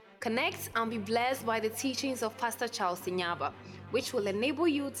Connect and be blessed by the teachings of Pastor Charles Inyaba, which will enable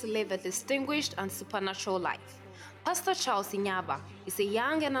you to live a distinguished and supernatural life. Pastor Charles Inyaba is a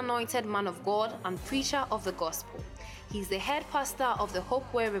young and anointed man of God and preacher of the gospel. He is the head pastor of the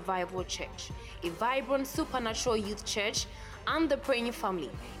Hopeway Revival Church, a vibrant supernatural youth church, and the Praying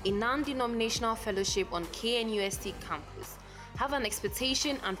Family, a non-denominational fellowship on KNUST campus. Have an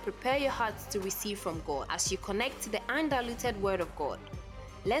expectation and prepare your hearts to receive from God as you connect to the undiluted Word of God.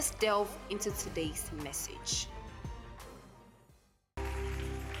 Let's delve into today's message.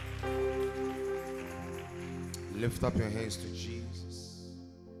 Lift up your hands to Jesus,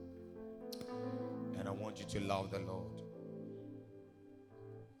 and I want you to love the Lord.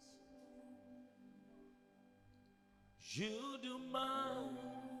 You do mighty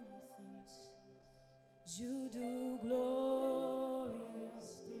things. You do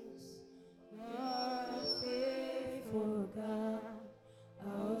glorious things. You're a faithful God.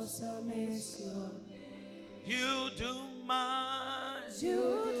 Awesome is your name. You do mighty.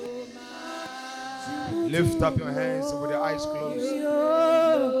 You do mighty. Lift up your hands with your eyes closed. You're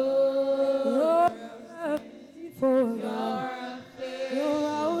a faithful God. You're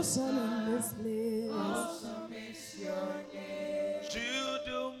awesome in this place. Awesome is your name. You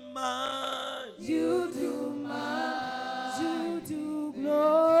do mighty. You do mighty. You do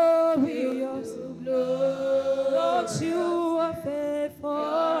glorious. Lord, you are faithful.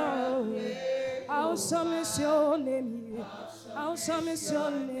 Awesome is your name here. Awesome is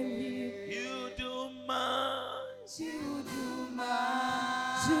your name here. You do mighty. You do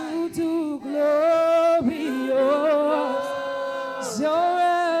mighty. You do glorious. You're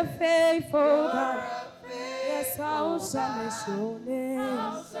a faithful God. Yes, awesome is your name.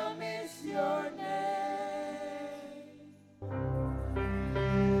 Awesome is your name.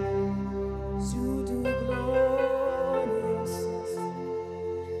 You do glorious.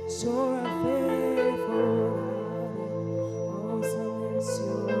 You're a faithful God. Awesome is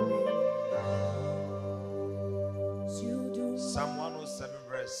your name. You do Psalm 107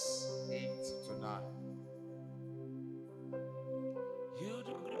 verse 8 to 9. You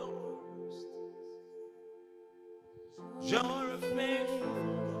do glorious. You're a faithful.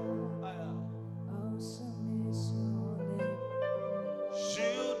 awesome is your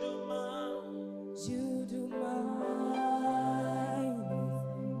name. You do mighty.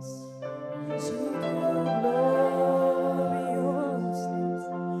 You do mighty things. You do glorious things.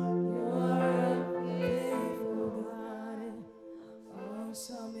 You're a faithful God.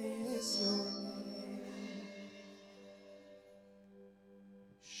 Awesome is your name.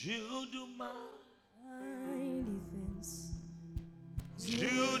 You do mighty. Mighty things.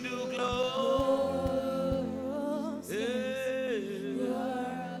 You do glory. Glorious things. You're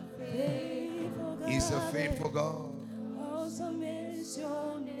a faithful God. He's a faithful God. Awesome is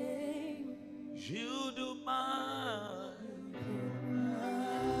your name. You do mighty.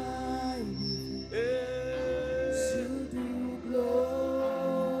 Mighty things. You do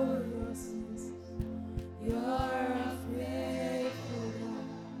glorious things. You're a faithful God.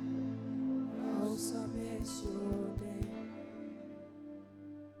 Awesome is your name.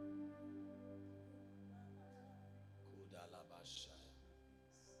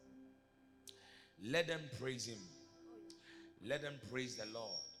 Let them praise him. Let them praise the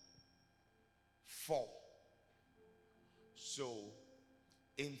Lord. 4. So,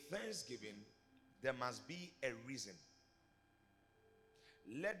 in thanksgiving, there must be a reason.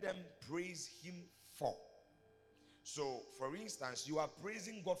 Let them praise him for. So, for instance, you are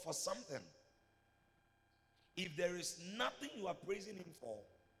praising God for something. If there is nothing you are praising him for,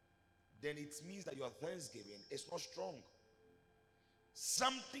 then it means that your thanksgiving is not strong.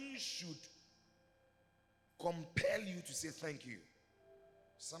 Something should compel you to say thank you.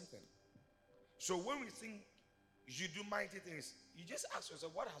 Something. So when we think you do mighty things, you just ask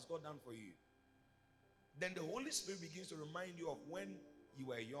yourself, what has God done for you? Then the Holy Spirit begins to remind you of when you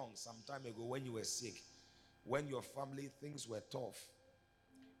were young, some time ago, when you were sick, when your family things were tough,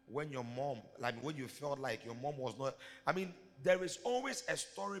 when your mom, like when you felt like your mom was not. I mean, there is always a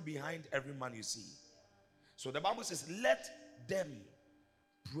story behind every man you see. So the Bible says, let them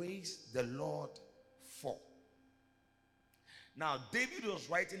praise the Lord for. Now, David was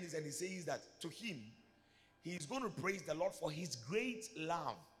writing this and he says that to him, he is going to praise the Lord for his great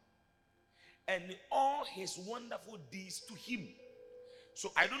love and all his wonderful deeds to him.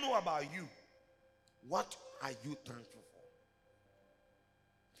 So I don't know about you. What are you thankful for?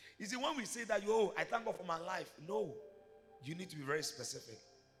 You see, when we say that, I thank God for my life. No, you need to be very specific.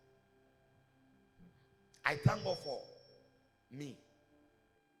 I thank God for me.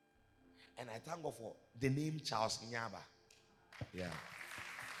 And I thank God for the name Charles Inyaba. Yeah.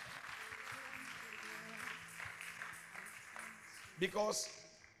 Because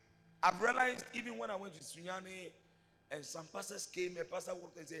I've realized even when I went to Sunyani and some pastors came, a pastor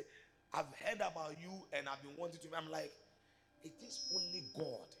walked and said, I've heard about you and I've been wanting to. I'm like, it is only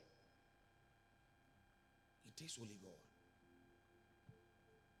God. It is only God.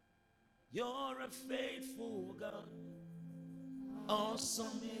 You're a faithful God.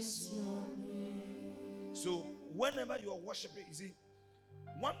 Awesome is your name. So whenever you are worshiping, you see,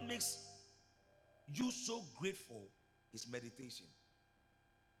 what makes you so grateful is meditation.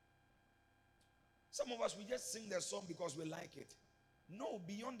 Some of us, we just sing the song because we like it. No,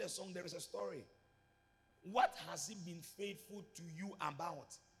 beyond the song, there is a story. What has he been faithful to you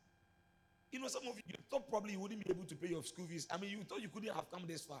about? You know, some of you thought probably you wouldn't be able to pay your school fees. I mean, you thought you couldn't have come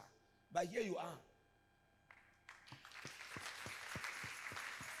this far. But here you are.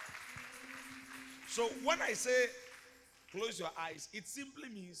 So when I say close your eyes, it simply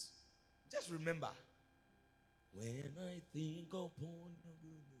means just remember. When I think upon your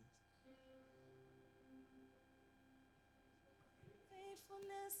goodness,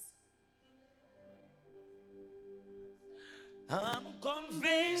 faithfulness, I'm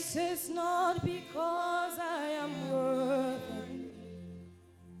convinced it's not because I am worthy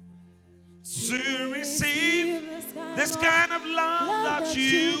to receive this kind of love that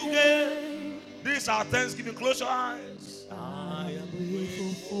you give. This is our Thanksgiving. Close your eyes. I am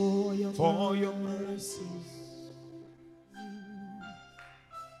grateful for your mercies.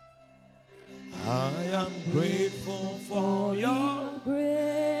 I am grateful for your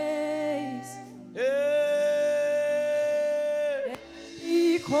grace. Hey.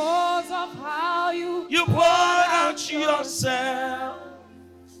 Because of how you poured out yourself.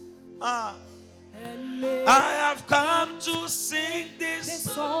 And I have come to sing this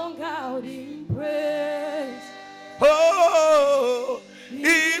song out in praise. Oh,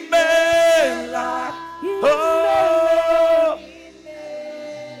 Imela. Oh,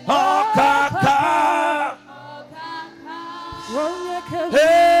 Kaka.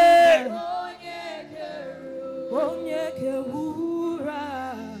 Hey,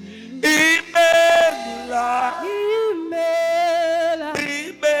 Imela.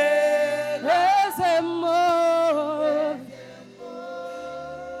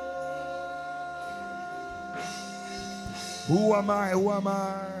 Who am I? Who am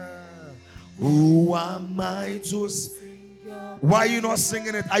I? Who am I to sing? Why are you not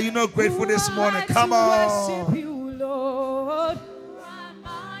singing it? Are you not grateful this morning? Come on. You, Lord.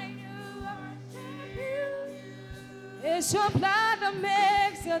 It's your blood that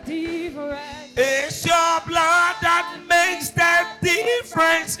makes a difference. It's your blood that makes that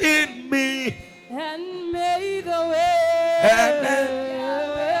difference in me. And made the way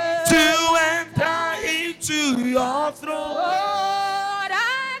to enter into your throne. Lord,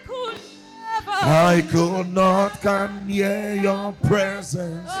 I could not come near your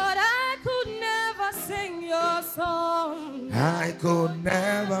presence. Lord, I could never sing your song. I could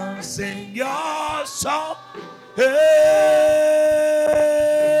never sing your song. Hey,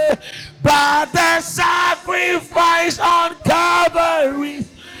 but the sacrifice on Calvary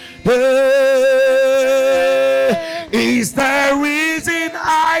is the reason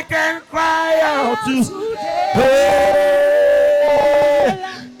I can cry out to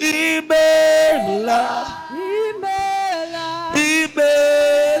Imela,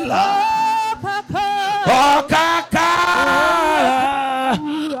 oh Kaka,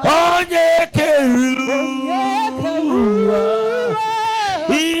 Onye Keruwa,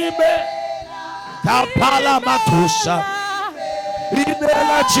 Kapala Matusha,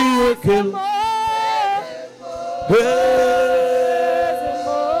 Imela Chieke.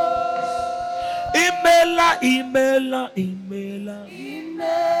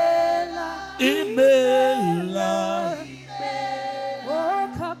 Imela. Oh,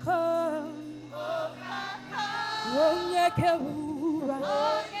 Kaka. Onye Keruwa.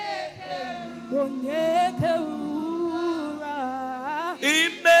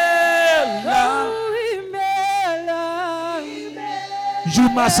 Imela. Imela. You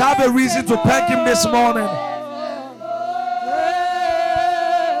must have a reason to thank him this morning.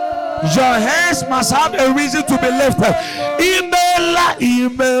 Your hands must have a reason to be lifted. Imela.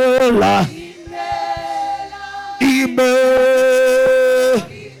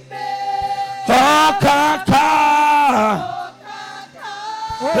 Oh, Kaka.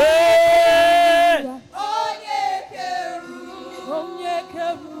 Hey.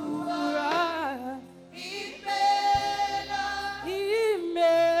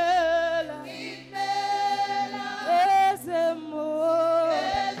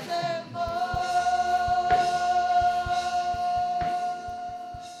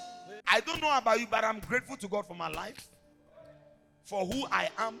 I don't know about you, but I'm grateful to God for my life. for who I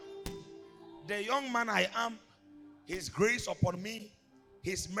am, the young man I am, his grace upon me,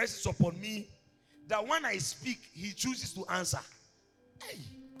 his mercy upon me, that when I speak, he chooses to answer. Hey,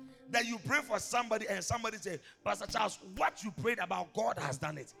 that you pray for somebody and somebody say, Pastor Charles, what you prayed about, God has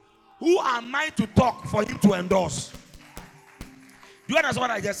done it. Who am I to talk for him to endorse? Do you understand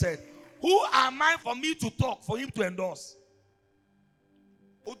what I just said? Who am I for me to talk for him to endorse?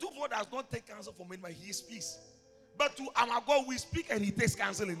 Otufo does not take counsel from anyone, he speaks. But to our God, we speak and he takes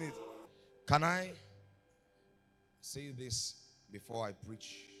counsel in it. Can I say this before I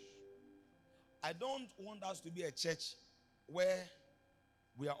preach? I don't want us to be a church where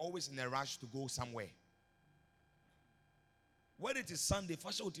we are always in a rush to go somewhere. When it is Sunday,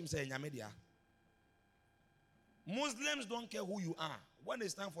 fashion team say Nyamedia. Muslims don't care who you are. When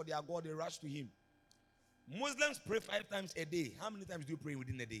it's time for their God, they rush to him. Muslims pray 5 times a day. How many times do you pray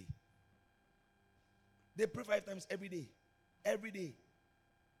within a day? They pray 5 times every day. Every day.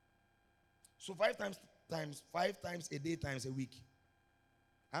 So 5 times a day times a week.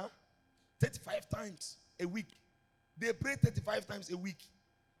 Huh? 35 times a week. They pray 35 times a week.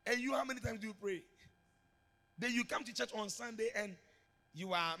 And you, how many times do you pray? Then you come to church on Sunday and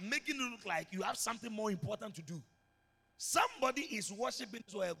you are making it look like you have something more important to do. Somebody is worshiping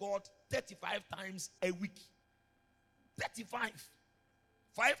to a God 35 times a week. 35.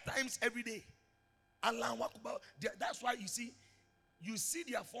 5 times every day. Allah Akbar. That's why you see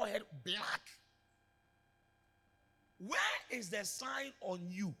their forehead black. Where is the sign on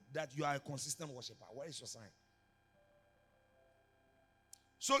you that you are a consistent worshiper? Where is your sign?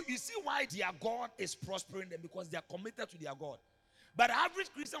 So you see why their God is prospering them, because they are committed to their God. But the average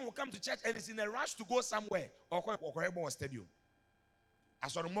Christian will come to church and is in a rush to go somewhere or a stadium.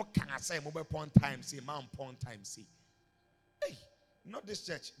 As for more can I say mobile point time say man point time say. Hey, not this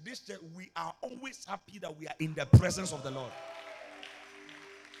church. This church, we are always happy that we are in the presence of the Lord.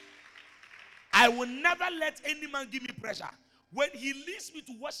 I will never let any man give me pressure. When he leads me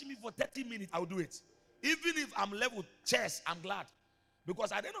to worship me for 30 minutes, I'll do it. Even if I'm left with chairs, I'm glad.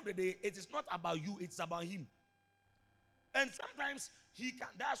 Because at the end of the day, it is not about you, it's about him. And sometimes he can.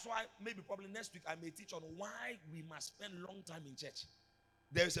 That's why maybe probably next week I may teach on why we must spend long time in church.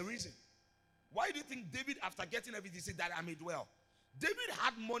 There is a reason. Why do you think David, after getting everything, said that I may dwell? David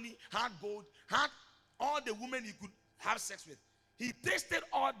had money, had gold, had all the women he could have sex with. He tasted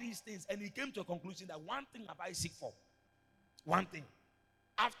all these things and he came to a conclusion that one thing have I seek for. One thing.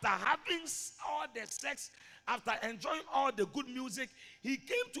 After having all the sex, after enjoying all the good music, he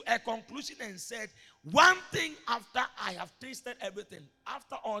came to a conclusion and said, one thing after I have tasted everything,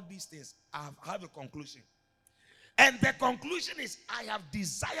 after all these things, I have a conclusion. And the conclusion is, I have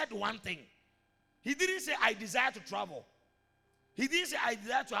desired one thing. He didn't say, I desire to travel. He didn't say, I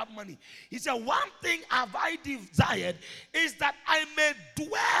desire to have money. He said, one thing have I desired is that I may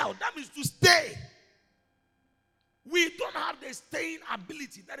dwell. That means to stay. We don't have the staying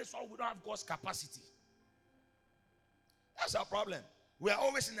ability. That is why we don't have God's capacity. That's our problem. We are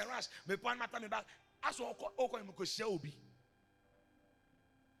always in a rush.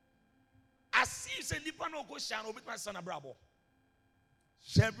 As if say nipa no go shan obi twa sana brabo.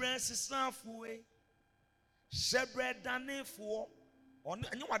 Shebre sisanfuwe. Shebre danefo. On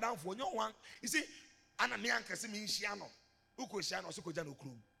anyo wadanfo onyo wan. You see, ana me ankase me nhia no. Uko hia no so ko ja no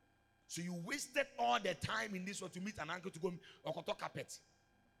krum. So you wasted all the time in this one to meet an uncle to go okoto carpet.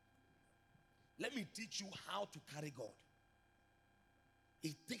 Let me teach you how to carry God.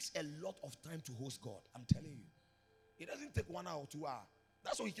 It takes a lot of time to host God. I'm telling you. It doesn't take 1 hour or 2 hours.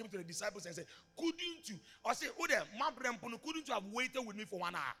 That's why he came to the disciples and said, couldn't you? Or say, oh there, couldn't you have waited with me for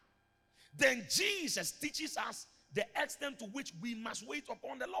 1 hour? Then Jesus teaches us the extent to which we must wait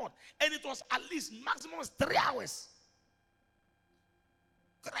upon the Lord. And it was at least maximum 3 hours.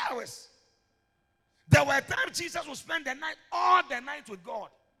 3 hours. There were times Jesus would spend the night, all the night with God.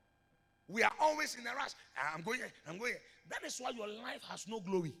 We are always in a rush. I'm going. That is why your life has no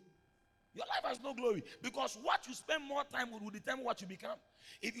glory. Your life has no glory. Because what you spend more time with will determine what you become.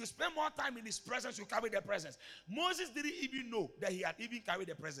 If you spend more time in his presence, you carry the presence. Moses didn't even know that he had even carried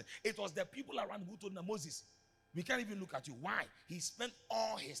the presence. It was the people around who told him, Moses, we can't even look at you. Why? He spent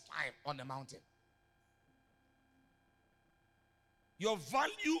all his time on the mountain. Your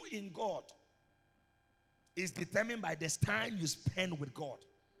value in God is determined by the time you spend with God.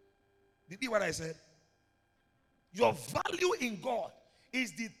 Did you hear what I said? Your value in God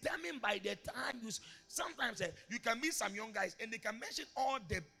is determined by the time you. Sometimes you can meet some young guys and they can mention all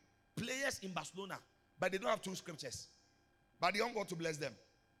the players in Barcelona, but they don't have 2 scriptures. But they want God to bless them.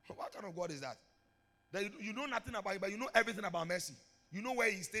 What kind of God is that? That you know nothing about it, but you know everything about Messi. You know where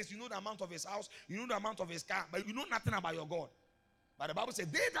he stays. You know the amount of his house. You know the amount of his car, but you know nothing about your God. But the Bible says,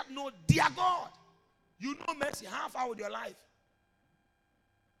 they that know their God, you know mercy, how far with your life?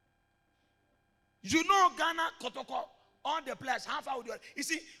 You know Ghana, Kotoko, all the players, how far with your life? You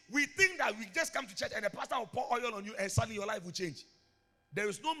see, we think that we just come to church and the pastor will pour oil on you and suddenly your life will change. There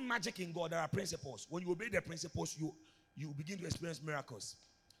is no magic in God. There are principles. When you obey the principles, you begin to experience miracles.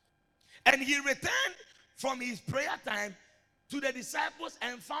 And he returned from his prayer time to the disciples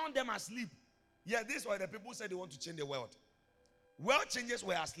and found them asleep. Yeah, this is why the people said they want to change the world. World changers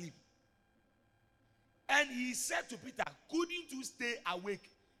were asleep. And he said to Peter, couldn't you stay awake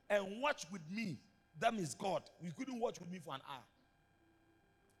and watch with me? That means God. You couldn't watch with me for an hour.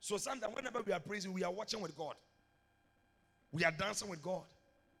 So sometimes whenever we are praising, we are watching with God. We are dancing with God.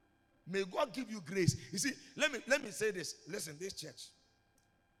 May God give you grace. You see, let me say this. Listen, this church,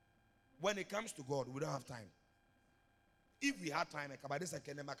 when it comes to God, we don't have time. If we had time,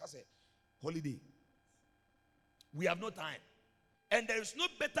 holiday. We have no time. And there is no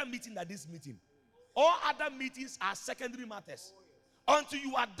better meeting than this meeting. All other meetings are secondary matters. Until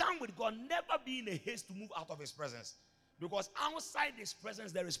you are done with God, never be in a haste to move out of his presence. Because outside his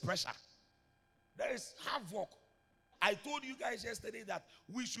presence, there is pressure. There is havoc. I told you guys yesterday that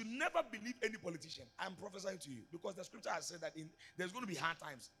we should never believe any politician. I'm prophesying to you. Because the scripture has said that there's going to be hard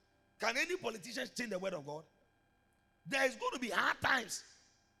times. Can any politician change the word of God? There is going to be hard times.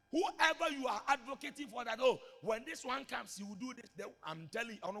 Whoever you are advocating for that, oh, when this one comes, you will do this. I'm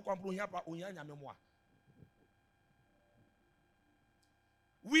telling you,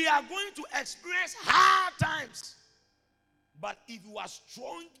 we are going to experience hard times. But if you are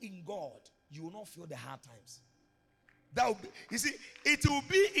strong in God, you will not feel the hard times. That will be, you see, it will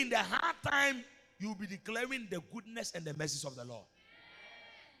be in the hard time you will be declaring the goodness and the mercies of the Lord.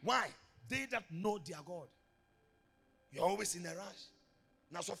 Why? They that know their God. You're always in a rush.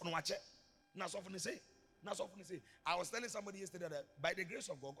 Not so often watch it. Not so often say. Not so often say. I was telling somebody yesterday that by the grace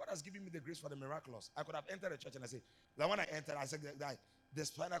of God, God has given me the grace for the miraculous. I could have entered a church and I say, the one I entered, I said that the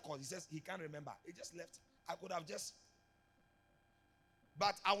spinal cord. He says he can't remember. He just left. I could have just.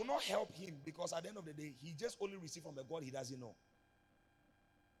 But I will not help him because at the end of the day, he just only received from the God he doesn't know.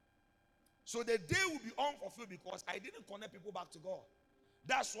 So the day will be unfulfilled because I didn't connect people back to God.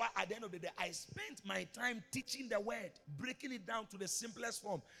 That's why at the end of the day, I spent my time teaching the word, breaking it down to the simplest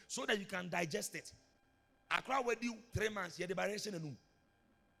form so that you can digest it. I cried with you 3 months, you had the variation and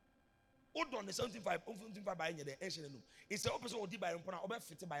hold on the 75 by the ancient. It's the opposite of the by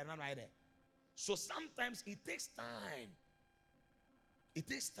there. So sometimes it takes time. It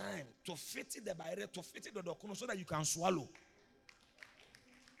takes time to fit it the barrier, to fit it the document so that you can swallow.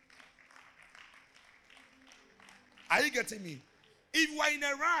 Are you getting me? If you are in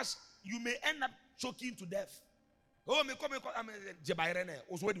a rush, you may end up choking to death. Oh, me come, I'm a Jebairene,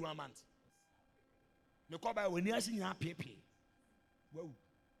 also wait 1 month. Me come by when you are seeing your pepe. Whoa.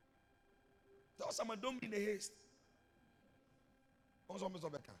 Tell someone, don't be in a haste. Also,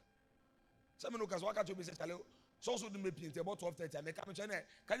 Mr. Becker. Someone who can walk out to me say, so do me paint about 12:30. I may come to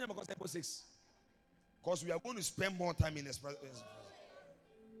can you make us 6? Because we are going to spend more time in this presence.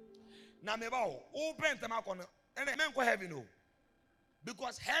 Now, me bow, open the mouth on and amen go heaven.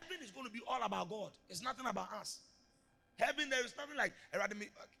 Because heaven is going to be all about God. It's nothing about us. Heaven, there is nothing like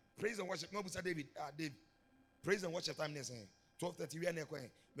praise and worship. No, Mr. David, Dave, praise and worship time. 12:30. We are near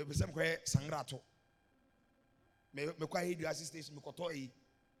going. Maybe some kwe sangrato. Me kwa hear the assistation. Me koto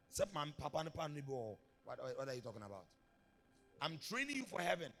Except my papa and pan nibo. What are you talking about? I'm training you for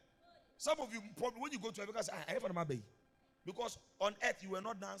heaven. Some of you probably when you go to heaven, I have my baby. Because on earth you were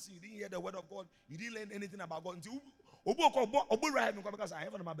not dancing, you didn't hear the word of God, you didn't learn anything about God. Because I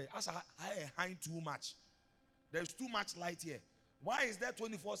have my baby. I hide too much. There's too much light here. Why is there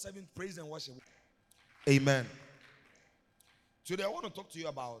 24/7 praise and worship? Amen. Today I want to talk to you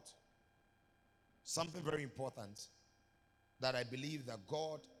about something very important that I believe that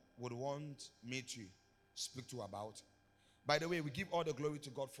God would want me to speak to about. By the way, we give all the glory to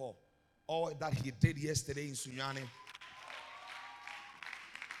God for all that he did yesterday in Sunyani.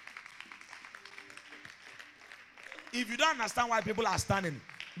 If you don't understand why people are standing,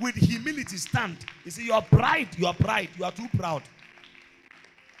 with humility stand. You see, your pride, you are too proud.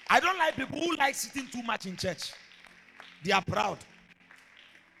 I don't like people who like sitting too much in church. They are proud.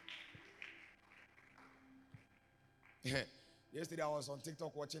 Yesterday I was on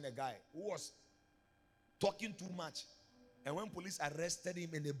TikTok watching a guy who was talking too much. And when police arrested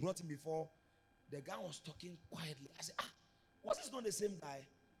him and they brought him before, the guy was talking quietly. I said, was this not the same guy?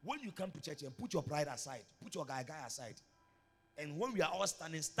 When you come to church and put your pride aside, put your guy aside. And when we are all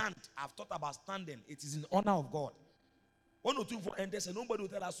standing, stand. I've thought about standing. It is in honor of God. 1 or 2 for enters and nobody will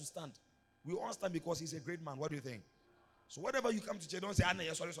tell us to stand. We all stand because he's a great man. What do you think? So whatever you come to church, don't say,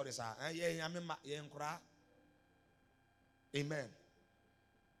 "Anna, sorry, sir." Yeah, amen.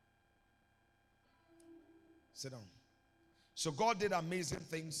 Sit down. So God did amazing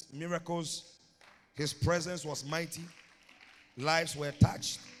things, miracles. His presence was mighty. Lives were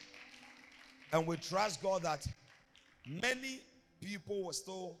touched. And we trust God that many people will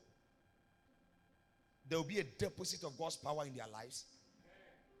still, there will be a deposit of God's power in their lives.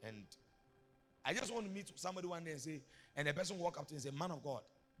 And I just want to meet somebody one day and say, and the person will walk up to me and say, "Man of God,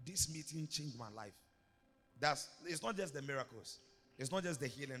 this meeting changed my life." It's not just the miracles. It's not just the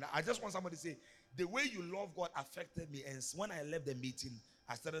healing. I just want somebody to say, the way you love God affected me. And when I left the meeting,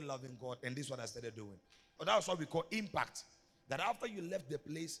 I started loving God. And this is what I started doing. But that's what we call impact. That after you left the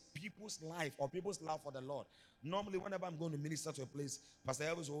place, people's life or people's love for the Lord. Normally, whenever I'm going to minister to a place, Pastor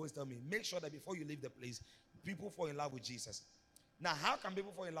Elvis will always tell me, make sure that before you leave the place, people fall in love with Jesus. Now, how can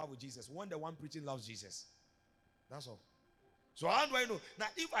people fall in love with Jesus? When the one preaching loves Jesus. That's all. So how do I know? Now,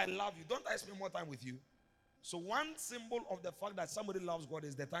 if I love you, don't I spend more time with you? So one symbol of the fact that somebody loves God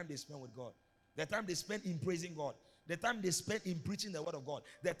is the time they spend with God. The time they spend in praising God. The time they spend in preaching the word of God.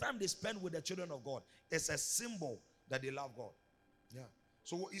 The time they spend with the children of God. It's a symbol that they love God. Yeah.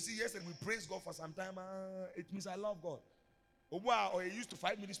 So you see, yesterday we praised God for some time. It means I love God. Or you used to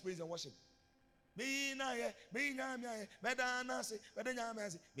 5 minutes praise and worship. It's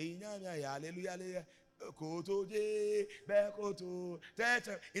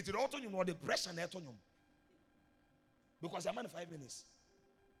also you know the pressure. Because I'm 5 minutes.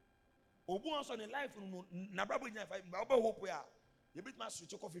 Obu also in life na brabo nya 5 minutes. Oba hope ya. You bit my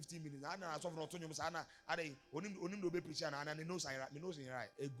switch 15 minutes. Ana aso for otonyo sana ade onim do be preach na me knows in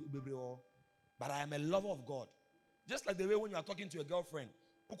right. But I am a lover of God. Just like the way when you are talking to your girlfriend,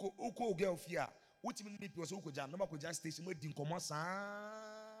 uko girl fear, utimi ni piwo so uko jan, number ko jan station we din komo sa.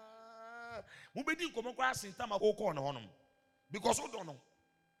 Mo be din komo kwa sinta ma ko na honom. Because who don't know.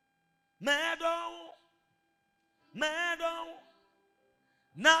 Medon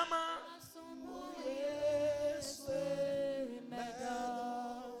Nama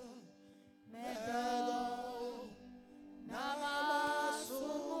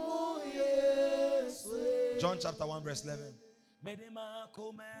John chapter 1 verse 11. Medema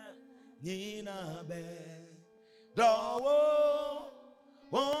kome nina be dawo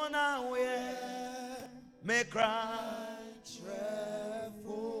ona we me cry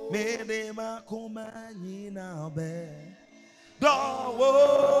treful medema kome nina be dawo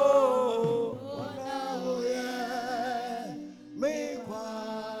ona we me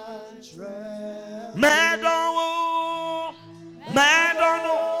cry treful medono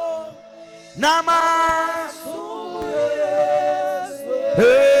nama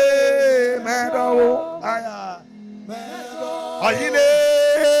hey, meadow, aya, ayine,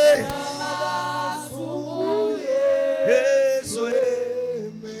 Yesu,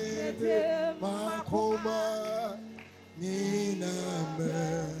 makoma, nina me,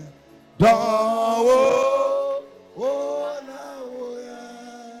 dawo,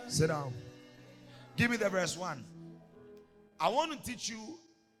 sit down. Give me the verse 1. I want to teach you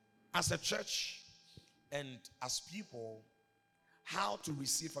as a church and as people how to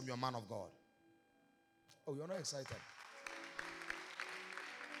receive from your man of God. Oh, you're not excited?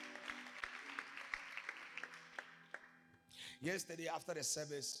 Yesterday after the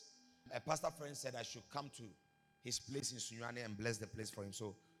service, a pastor friend said I should come to his place in Sunyani and bless the place for him.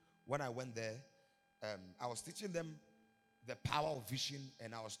 So when I went there, I was teaching them the power of vision,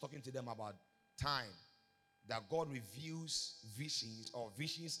 and I was talking to them about time, that God reveals visions, or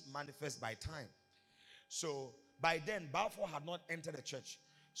visions manifest by time. So by then, Balfour had not entered the church.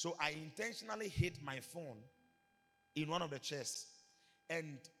 So I intentionally hid my phone in one of the chairs.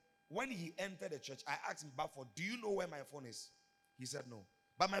 And when he entered the church, I asked him, Balfour, do you know where my phone is? He said no.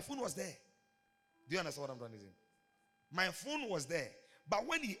 But my phone was there. Do you understand what I'm trying to say? My phone was there. But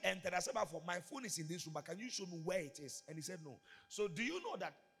when he entered, I said, Balfour, my phone is in this room, but can you show me where it is? And he said no. So do you know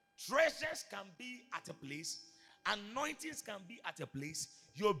that treasures can be at a place, anointings can be at a place,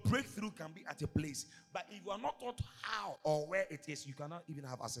 your breakthrough can be at a place, but if you are not taught how or where it is, you cannot even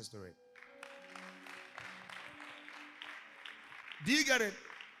have access to it. Do you get it?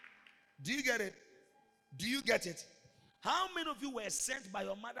 Do you get it? Do you get it? How many of you were sent by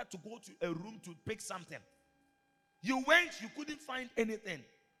your mother to go to a room to pick something? You went, you couldn't find anything,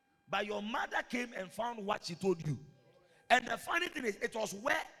 but your mother came and found what she told you. And the funny thing is, it was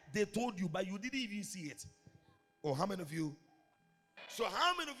where they told you, but you didn't even see it. Oh, how many of you? So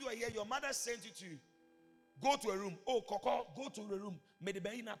how many of you are here? Your mother sent you to go to a room. Oh, Koko, go to the room.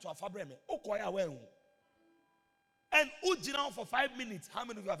 Oh, Koya, and ujina for 5 minutes. How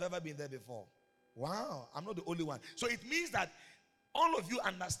many of you have ever been there before? Wow, I'm not the only one. So it means that all of you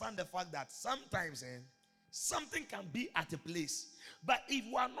understand the fact that sometimes something can be at a place, but if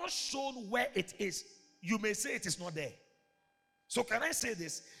you are not shown where it is, you may say it is not there. So can I say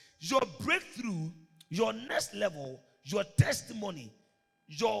this? Your breakthrough, your next level, your testimony,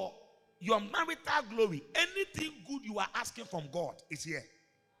 your marital glory, anything good you are asking from God is here.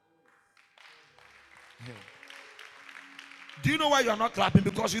 Do you know why you are not clapping?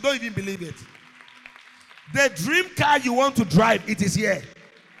 Because you don't even believe it. The dream car you want to drive, it is here.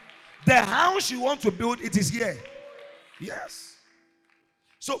 The house you want to build, it is here. Yes.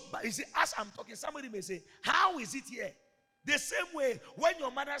 So, but you see, as I'm talking, somebody may say, how is it here? The same way when your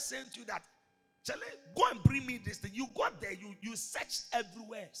mother sent you that, Charlie, go and bring me this thing. You got there, you searched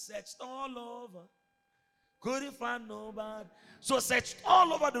everywhere, searched all over. Couldn't find nobody. So searched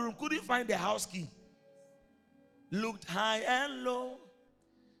all over the room, couldn't find the house key. Looked high and low,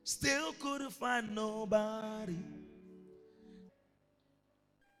 still couldn't find nobody.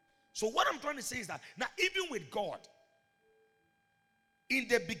 So what I'm trying to say is that now, even with God, in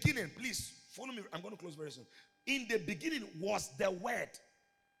the beginning, please follow me. I'm going to close very soon. In the beginning was the Word.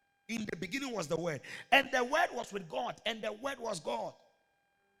 In the beginning was the Word. And the Word was with God. And the Word was God.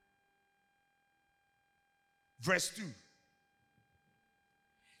 Verse 2.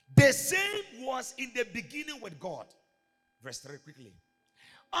 The same was in the beginning with God. Verse 3 quickly.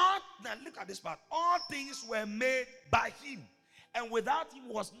 Now look at this part. All things were made by Him. And without Him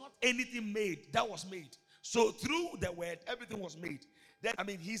was not anything made that was made. So through the Word, everything was made. Then,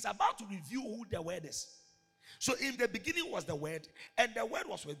 He's about to review who the Word is. So in the beginning was the Word, and the Word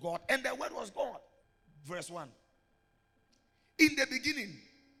was with God, and the Word was God. Verse 1. In the beginning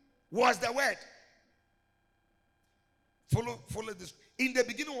was the Word. Follow this. In the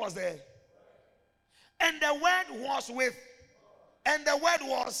beginning was the, and the Word was with, and the Word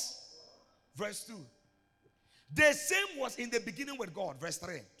was. Verse 2. The same was in the beginning with God. Verse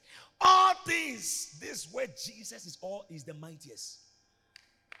 3. All things, this is where Jesus is the mightiest.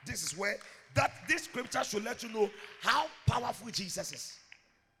 This is where this scripture should let you know how powerful Jesus is.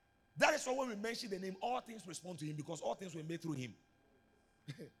 That is why when we mention the name, all things respond to Him, because all things were made through Him.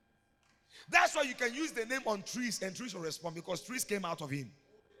 That's why you can use the name on trees and trees will respond, because trees came out of Him.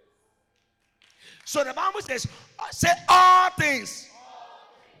 So the Bible says, say all things.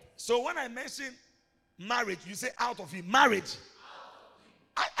 So when I mention marriage, you say out of Him. Marriage.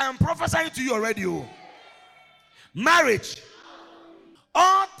 I am prophesying to you already. Marriage.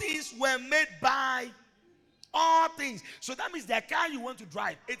 All things were made by all things. So that means the car you want to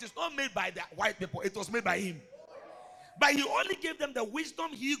drive, it is not made by the white people, it was made by Him. But He only gave them the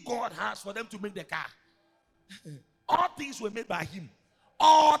wisdom God has for them to make the car. All things were made by Him.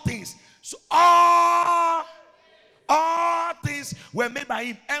 All things. So all things were made by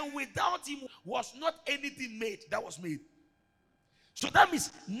Him. And without Him was not anything made that was made. So that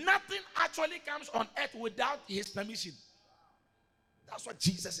means nothing actually comes on earth without His permission. That's what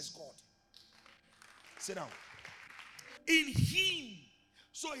Jesus is called. Sit down. In Him.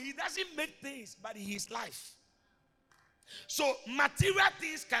 So He doesn't make things, but He is life. So material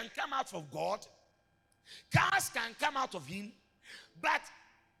things can come out of God. Cars can come out of Him. But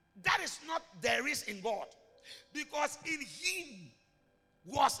that is not there is in God. Because in Him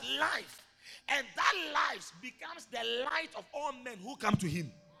was life. And that life becomes the light of all men who come to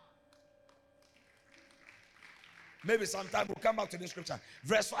Him. Maybe sometime we'll come back to the scripture.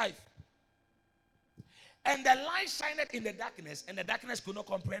 Verse 5. And the light shined in the darkness, and the darkness could not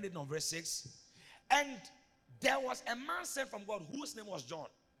comprehend it. On verse 6. And there was a man sent from God whose name was John.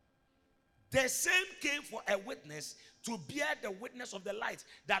 The same came for a witness, to bear the witness of the light,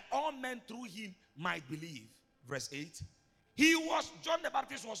 that all men through him might believe. Verse 8. John the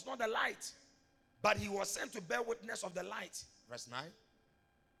Baptist was not the light, but he was sent to bear witness of the light. Verse 9.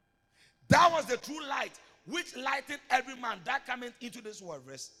 That was the true light, which lightened every man that cometh into this world.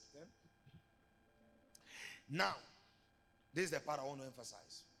 Verse 10. Now, this is the part I want to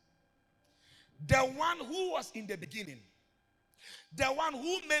emphasize. The one who was in the beginning, the one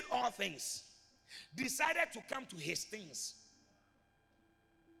who made all things, decided to come to His things.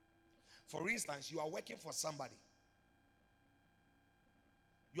 For instance, you are working for somebody.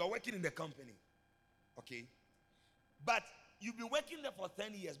 You are working in the company. Okay? But you've been working there for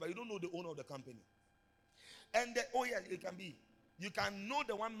 10 years, but you don't know the owner of the company. And it can be. You can know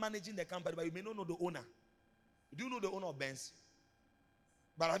the one managing the company, but you may not know the owner. Do you know the owner of Benz?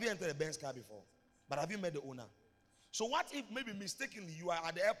 But have you entered a Benz car before? But have you met the owner? So what if maybe mistakenly you are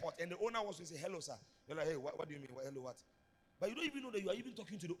at the airport and the owner wants to say, hello, sir. You're like, hey, what do you mean? Hello, what? But you don't even know that you are even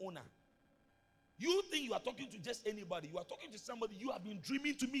talking to the owner. You think you are talking to just anybody. You are talking to somebody you have been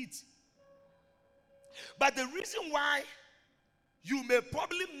dreaming to meet. But the reason why you may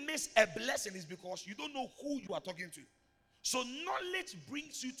probably miss a blessing is because you don't know who you are talking to. So knowledge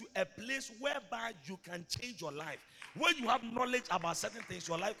brings you to a place whereby you can change your life. When you have knowledge about certain things,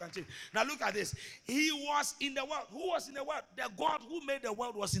 your life can change. Now look at this. He was in the world. Who was in the world? The God who made the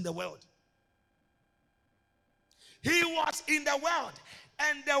world was in the world. He was in the world,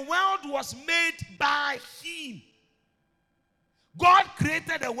 and the world was made by him. God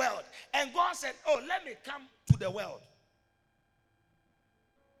created the world, and God said, oh, let me come to the world.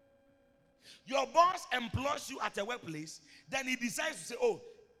 Your boss employs you at a workplace, then he decides to say, oh,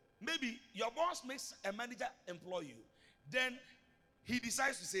 maybe your boss makes a manager employ you. Then he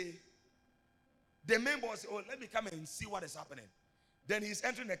decides to say, the main boss, oh, let me come and see what is happening. Then he's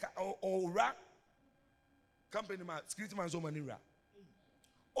entering the company man, security man, so many.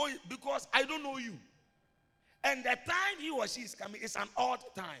 Oh, because I don't know you. And the time he or she is coming is an odd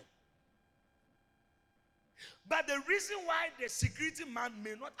time. But the reason why the security man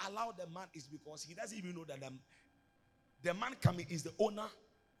may not allow the man is because he doesn't even know that the man coming is the owner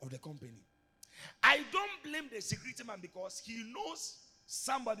of the company. I don't blame the security man because he knows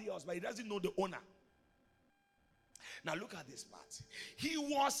somebody else, but he doesn't know the owner. Now look at this part. He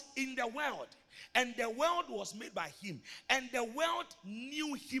was in the world, and the world was made by him, and the world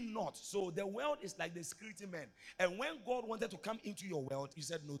knew him not. So the world is like the security man. And when God wanted to come into your world, you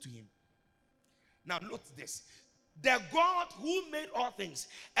said no to him. Now note this. The God who made all things,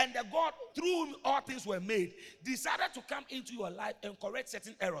 and the God through whom all things were made, decided to come into your life and correct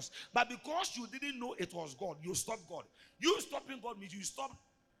certain errors. But because you didn't know it was God, you stopped God. You stopping God means you stopped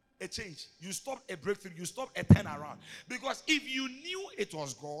a change. You stopped a breakthrough. You stopped a turnaround. Because if you knew it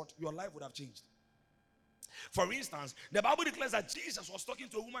was God, your life would have changed. For instance, the Bible declares that Jesus was talking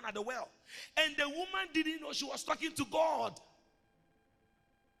to a woman at the well, and the woman didn't know she was talking to God.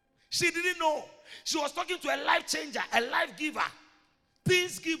 She didn't know. She was talking to a life changer, a life giver,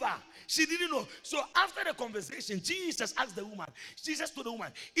 peace giver. She didn't know. So after the conversation, Jesus asked the woman, Jesus told the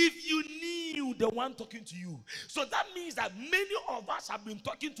woman, if you knew the one talking to you. So that means that many of us have been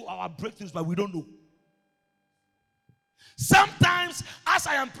talking to our breakthroughs, but we don't know. Sometimes, as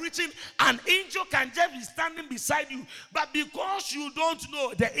I am preaching, an angel can just be standing beside you, but because you don't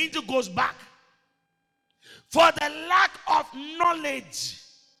know, the angel goes back. For the lack of knowledge.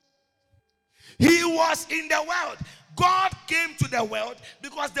 He was in the world. God came to the world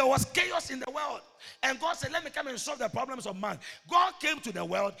because there was chaos in the world. And God said, let me come and solve the problems of man. God came to the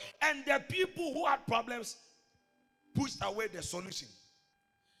world, and the people who had problems pushed away the solution.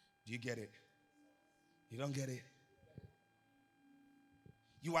 Do you get it? You don't get it?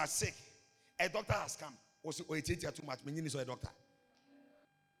 You are sick. A doctor has come. Also, it's too much. You need a doctor.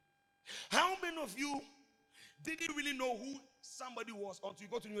 How many of you didn't really know who somebody was until you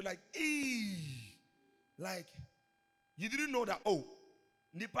go to know like, like you didn't know that, oh,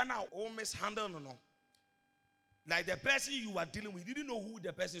 nipa now almost handle no. Like the person you were dealing with, you didn't know who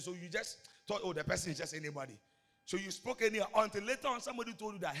the person is, so you just thought, oh, the person is just anybody. So you spoke anyhow until later on somebody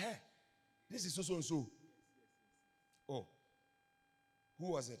told you that, hey, this is so and so. Oh,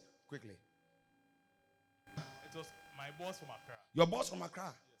 who was it? Quickly. It was my boss from Accra. Your boss from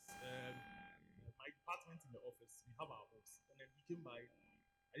Accra? Yes. My department in the office, we have our boss. And then he came by.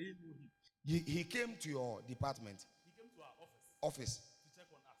 I didn't know him. He came to your department? He came to our office. Office? To check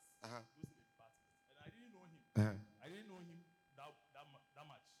on us. Uh-huh. Go to the department. And I didn't know him. Uh-huh. I didn't know him that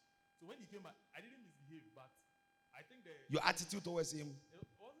much. So when he came by, I didn't misbehave, but I think your attitude towards him? It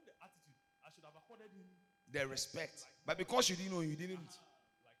wasn't the attitude. I should have accorded him the respect. But because you didn't know, you didn't.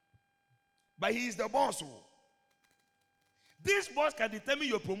 But he is the boss. This boss can determine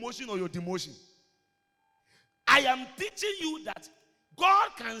your promotion or your demotion. I am teaching you that God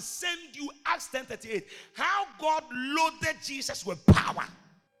can send you, Acts 10:38, how God loaded Jesus with power.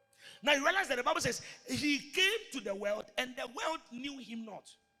 Now you realize that the Bible says he came to the world and the world knew him not.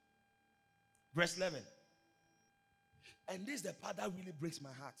 Verse 11. And this is the part that really breaks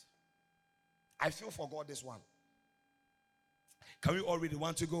my heart. I feel for God this one. Can we all read it?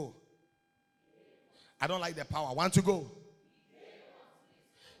 Want to go? I don't like the power. Want to go?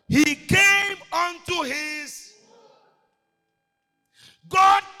 He came unto his.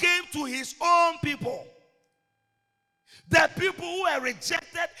 God came to his own people. The people who were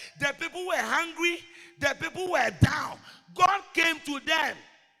rejected, the people who were hungry, the people who were down. God came to them.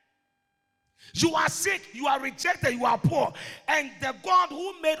 You are sick, you are rejected, you are poor. And the God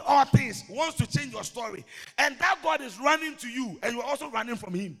who made all things wants to change your story. And that God is running to you, and you are also running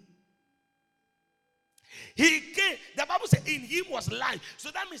from him. He came, the Bible says in him was life. So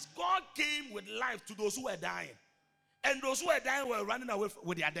that means God came with life to those who were dying. And those who were dying were running away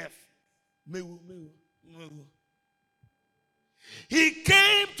with their death. No. He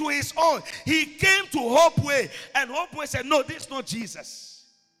came to his own. He came to Hopeway, and Hopeway said, no, this is not Jesus.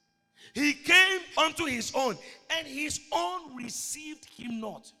 He came unto his own, and his own received him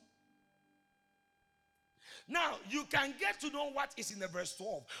not. Now, you can get to know what is in the verse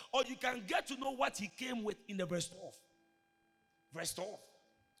 12, or you can get to know what he came with in the verse 12. Verse 12.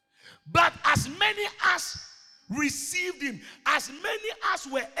 But as many as received him, as many as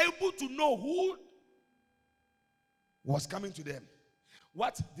were able to know who was coming to them,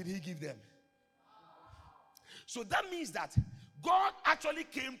 what did he give them? So that means that God actually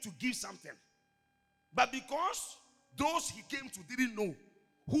came to give something. But because those he came to didn't know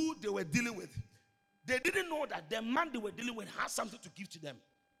who they were dealing with, they didn't know that the man they were dealing with had something to give to them.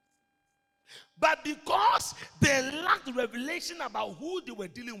 But because they lacked revelation about who they were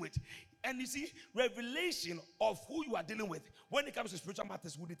dealing with, and you see, revelation of who you are dealing with, when it comes to spiritual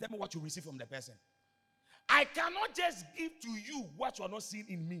matters, will determine what you receive from the person. I cannot just give to you what you are not seeing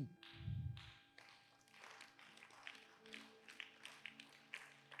in me.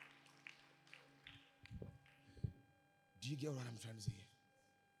 Do you get what I'm trying to say?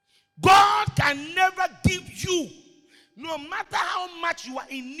 God can never give you, no matter how much you are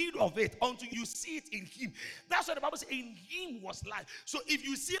in need of it, until you see it in him. That's what the Bible says, in him was life. So if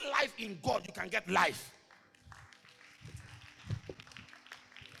you see life in God, you can get life.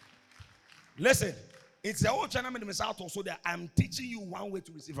 Listen, it's the whole channel in the Messiah also that I'm teaching you one way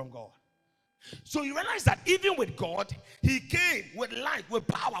to receive from God. So you realize that even with God, he came with life, with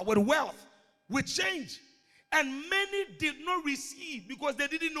power, with wealth, with change. And many did not receive because they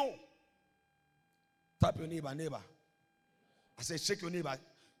didn't know. Tap your neighbor. I say, shake your neighbor.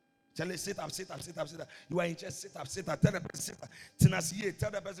 Tell him, sit up. You are in church, sit up. Tell the person, sit up.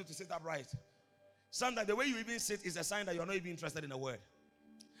 Tell the person to sit up right. Sometimes the way you even sit is a sign that you're not even interested in the word.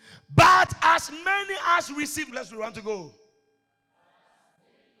 But as many as received, let's want to go.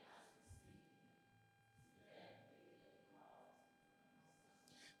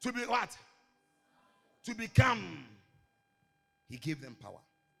 To be what? To become. He gave them power.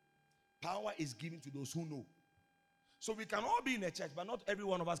 Power is given to those who know. So we can all be in a church, but not every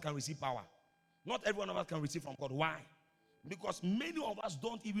one of us can receive power. Not every one of us can receive from God. Why? Because many of us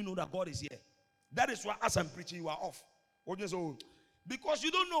don't even know that God is here. That is why as I'm preaching, you are off. Because you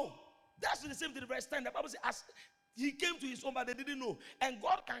don't know. That's the same thing in verse 10. The Bible says, as he came to his own, but they didn't know. And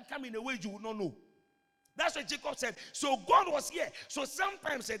God can come in a way you would not know. That's what Jacob said. So God was here. So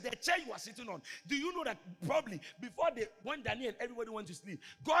sometimes the chair you are sitting on, do you know that probably before when Daniel and everybody went to sleep,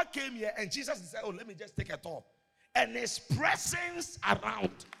 God came here and Jesus said, oh, let me just take a tour. And his presence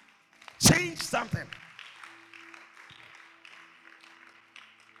around changed something.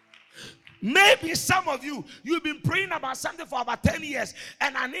 Maybe some of you, you've been praying about something for about 10 years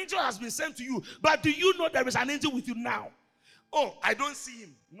and an angel has been sent to you. But do you know there is an angel with you now? Oh, I don't see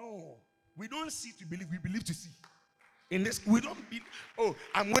him. No. We don't see to believe, we believe to see. In this, we don't be. Oh,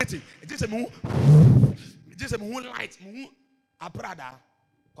 I'm waiting. Just a moon light. Aprada.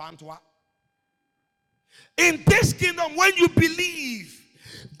 In this kingdom, when you believe,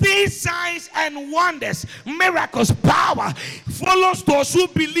 these signs and wonders, miracles, power follows those who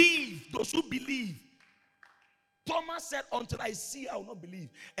believe. Those who believe. Thomas said, until I see, I will not believe.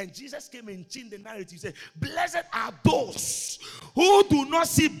 And Jesus came and changed the narrative. He said, blessed are those who do not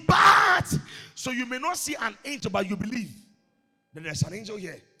see, but so you may not see an angel, but you believe that there's an angel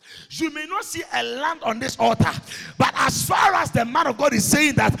here. You may not see a lamp on this altar, but as far as the man of God is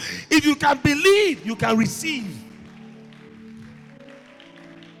saying that if you can believe, you can receive.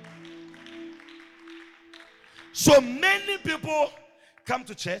 So many people come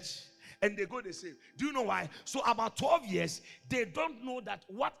to church and they go, they say, do you know why? So about 12 years, they don't know that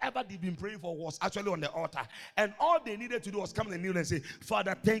whatever they've been praying for was actually on the altar. And all they needed to do was come and kneel and say,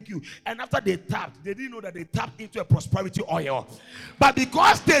 Father, thank you. And after they tapped, they didn't know that they tapped into a prosperity oil. But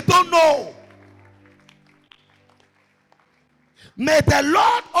because they don't know, may the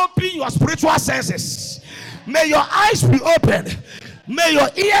Lord open your spiritual senses. May your eyes be open. May your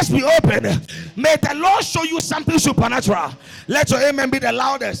ears be open. May the Lord show you something supernatural. Let your amen be the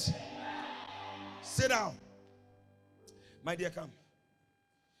loudest. Sit down. My dear, come.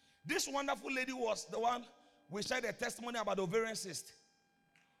 This wonderful lady was the one we shared a testimony about the ovarian cyst.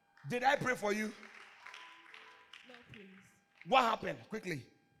 Did I pray for you? No, please. What happened? Quickly.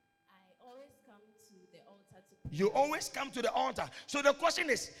 I always come to the altar to pray. You always come to the altar. So the question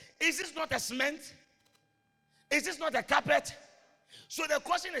is this not a cement? Is this not a carpet? So the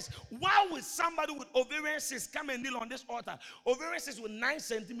question is, why would somebody with ovarian cyst come and kneel on this altar? Ovarian cyst with 9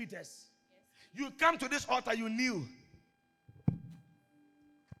 centimeters. You come to this altar, you kneel.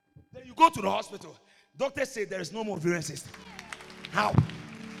 Then you go to the hospital. Doctors say there is no more ovarian cyst. How?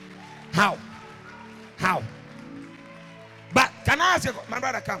 How? How? But can I ask you, my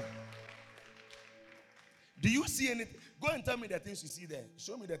brother, come. Do you see anything? Go and tell me the things you see there.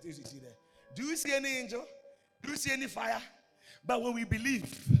 Show me the things you see there. Do you see any angel? Do you see any fire? But when we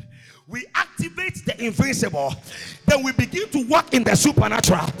believe, we activate the invincible. Then we begin to walk in the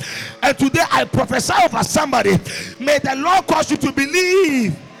supernatural. And today I prophesy over somebody. May the Lord cause you to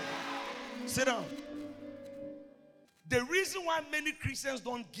believe. Sit down. The reason why many Christians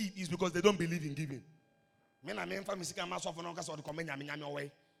don't give is because they don't believe in giving.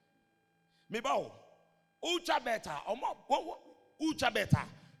 Ucha better.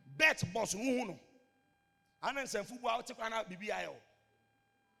 Bet boss. And then some football out to BBIO.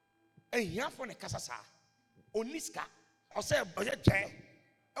 And here for the Casasa. Oniska. I say,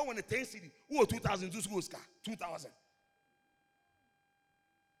 I want a 10 city. Who 2000 to schools? 2000.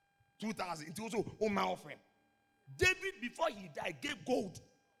 2000. It was also my offering. David, before he died, gave gold.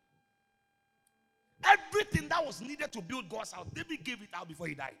 Everything that was needed to build God's house, David gave it out before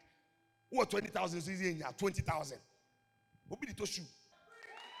he died. What 20,000 is in here? 20,000. What be the shoe?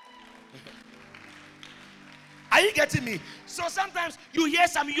 Are you getting me? So sometimes you hear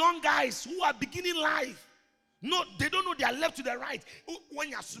some young guys who are beginning life. No, they don't know they are left to the right. When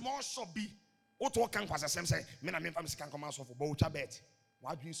you're small shop be, what can pass the same say, men and men from can come out for bocha bet.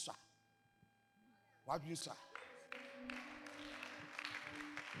 What do you say? What do you say?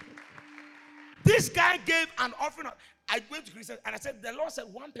 This guy gave an offering. I went to Christians and I said, the Lord said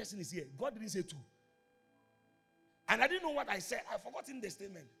one person is here. God didn't say two. And I didn't know what I said. I forgot in the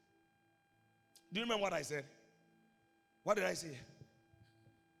statement. Do you remember what I said? What did I say?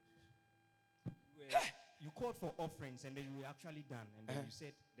 You called for offerings and then you were actually done. And then you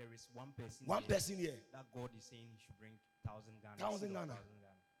said there is one person. One person here. That God is saying he should bring 1,000 Ghana. 1,000 Ghana.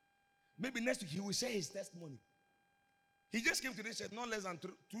 Maybe next week he will share his testimony. He just came to this church not less than 2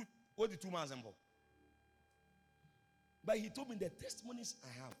 months ago. But he told me the testimonies I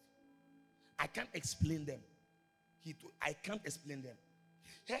have, I can't explain them. I can't explain them.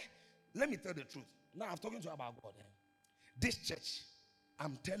 Hey, let me tell the truth. Now I'm talking to you about God. This church,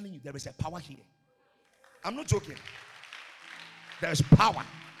 I'm telling you, there is a power here. I'm not joking. There is power.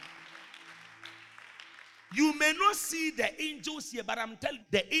 You may not see the angels here, but I'm telling you,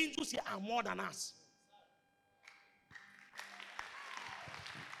 the angels here are more than us.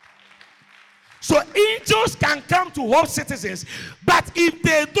 So angels can come to hold citizens, but if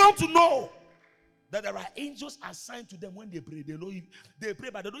they don't know that there are angels assigned to them when they pray, they pray,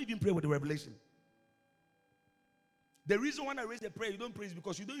 but they don't even pray with the revelation. The reason why I raise the prayer, you don't pray is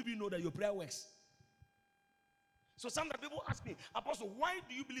because you don't even know that your prayer works. So sometimes people ask me, Apostle, why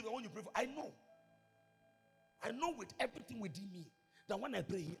do you believe that when you pray for? I know with everything within me that when I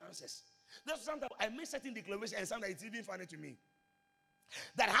pray, he answers. That's sometimes I make certain declarations and sometimes it's even funny to me.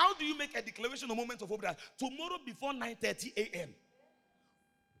 That how do you make a declaration of moment of hope that tomorrow before 9:30 a.m.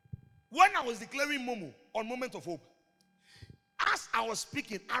 When I was declaring Momo on moment of hope, as I was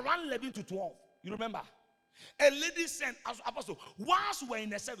speaking around 11 to 12, you remember? A lady sent, Apostle, whilst we were in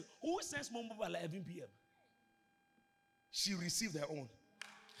the service, who sends Momo at 11 p.m.? She received her own.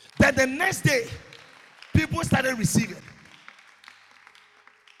 Then the next day, people started receiving.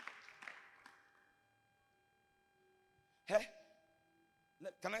 Hey?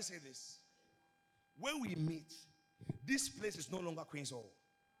 Can I say this? When we meet, this place is no longer Queen's Hall.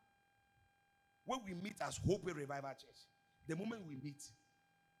 When we meet as Hope Revival Church, the moment we meet,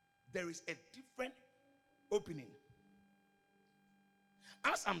 there is a different opening.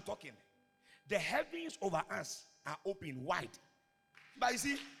 As I'm talking, the heavens over us are open wide. But you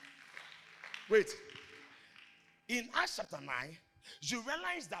see, wait. In Acts chapter 9, you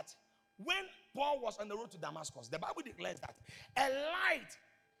realize that when Paul was on the road to Damascus, the Bible declares that a light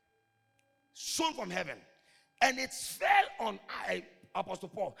shone from heaven and it fell on Apostle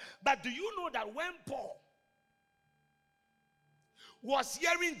Paul. But do you know that when Paul was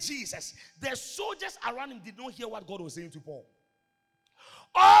hearing Jesus, the soldiers around him did not hear what God was saying to Paul?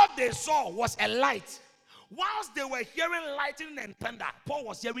 All they saw was a light. Whilst they were hearing lightning and thunder, Paul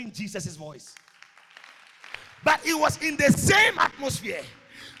was hearing Jesus' voice. But it was in the same atmosphere.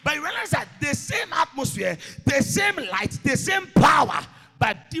 But you realize that the same atmosphere, the same light, the same power,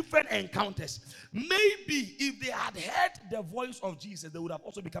 but different encounters. Maybe if they had heard the voice of Jesus, they would have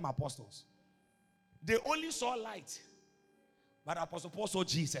also become apostles. They only saw light, but Apostle Paul saw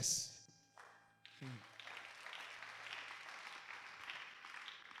Jesus.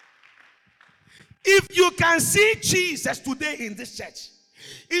 If you can see Jesus today in this church,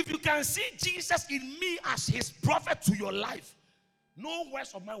 if you can see Jesus in me as his prophet to your life, no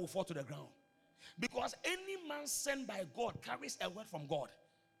words of mine will fall to the ground. Because any man sent by God carries a word from God.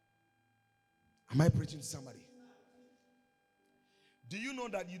 Am I preaching to somebody? Do you know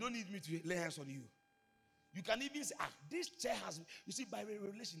that you don't need me to lay hands on you? You can even say, this chair has, you see, by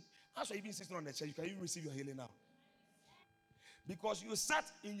revelation, as you're even sitting on the chair, you can even receive your healing now. Because you sat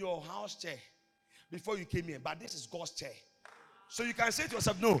in your house chair before you came here, but this is God's chair. So you can say to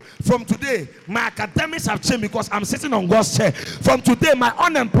yourself, no, from today, my academics have changed because I'm sitting on God's chair. From today, my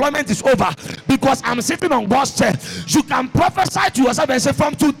unemployment is over because I'm sitting on God's chair. You can prophesy to yourself and say,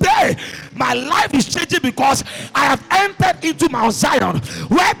 from today, my life is changing because I have entered into Mount Zion,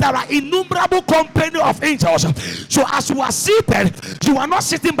 where there are innumerable company of angels. So as you are seated, you are not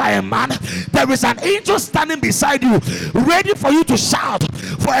sitting by a man. There is an angel standing beside you, ready for you to shout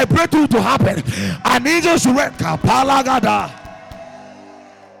for a breakthrough to happen. An angel should read Kapalagada.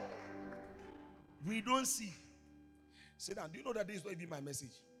 We don't see. Sit down. Do you know that this is not even my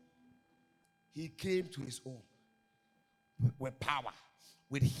message? He came to his own with power,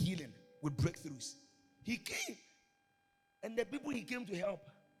 with healing, with breakthroughs. He came. And the people he came to help,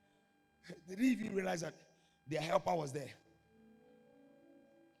 they didn't even realize that their helper was there.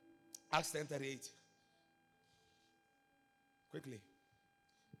 Acts 10:38. Quickly.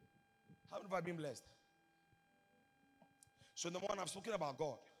 How have I been blessed? So number one, I've spoken about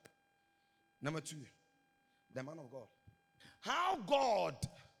God. Number two, the man of God. How God,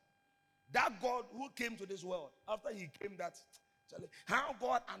 that God who came to this world, after he came how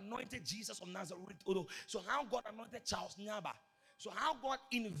God anointed Jesus of Nazareth. So how God anointed Charles Nyaba. So how God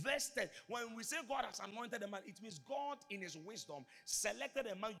invested. When we say God has anointed a man, it means God in his wisdom selected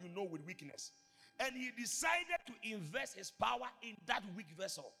a man with weakness. And he decided to invest his power in that weak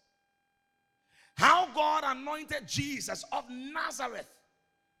vessel. How God anointed Jesus of Nazareth.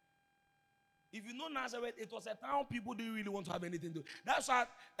 If you know Nazareth, it was a town people didn't really want to have anything to do. That's why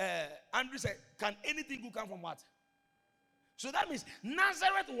Andrew said, can anything good come from what? So that means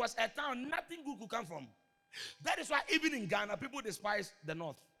Nazareth was a town nothing good could come from. That is why even in Ghana, people despise the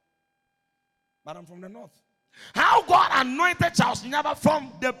north. But I'm from the north. How God anointed Charles Nyaba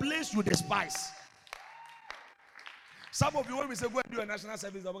from the place you despise. Some of you, when we say go and do a national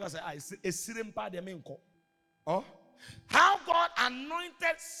service, I'm going to say, it's Sirimpa de Minko. Oh? How God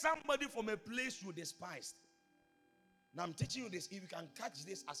anointed somebody from a place you despised. Now I'm teaching you this. If you can catch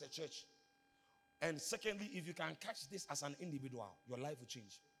this as a church, and secondly, if you can catch this as an individual, your life will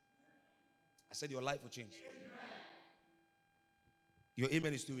change. I said your life will change. Amen. Your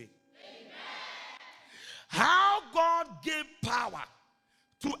amen is to it. Amen. How God gave power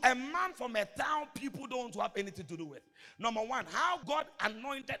to a man from a town people don't want to have anything to do with. Number one, how God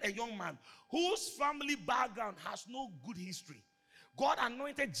anointed a young man whose family background has no good history. God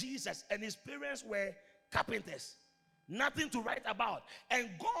anointed Jesus and his parents were carpenters. Nothing to write about. And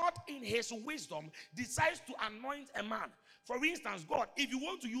God in his wisdom decides to anoint a man. For instance, God, if you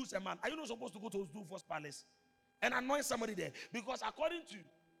want to use a man, are you not supposed to go to the first palace and anoint somebody there? Because according to,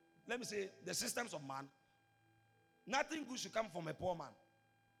 let me say, the systems of man, nothing good should come from a poor man.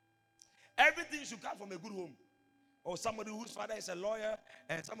 Everything should come from a good home. Or somebody whose father is a lawyer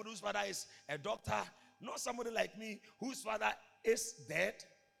and somebody whose father is a doctor. Not somebody like me whose father is dead.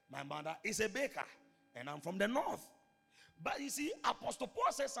 My mother is a baker. And I'm from the north. But you see, Apostle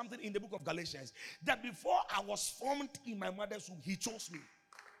Paul says something in the book of Galatians. That before I was formed in my mother's womb, he chose me.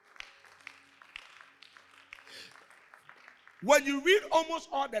 When you read almost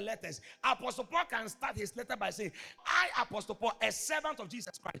all the letters, Apostle Paul can start his letter by saying, I, Apostle Paul, a servant of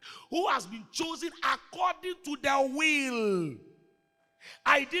Jesus Christ, who has been chosen according to their will.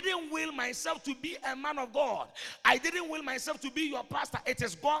 I didn't will myself to be a man of God. I didn't will myself to be your pastor. It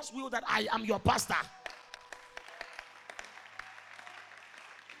is God's will that I am your pastor.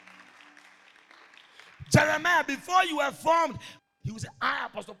 Jeremiah, before you were formed, he was I,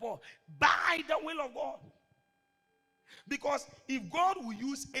 Apostle Paul, by the will of God. Because if God will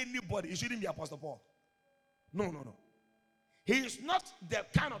use anybody, it shouldn't be Apostle Paul. No. He is not the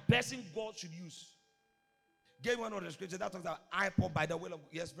kind of person God should use. Give one of the scriptures that talks about I, Paul, by the will of God.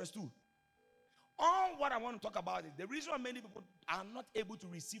 Yes, verse 2. All what I want to talk about is the reason why many people are not able to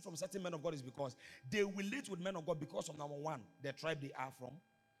receive from certain men of God is because they relate with men of God because of number one, the tribe they are from.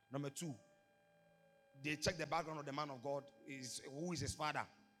 Number two, they check the background of the man of God, who is his father,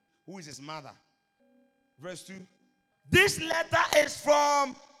 who is his mother. Verse 2. This letter is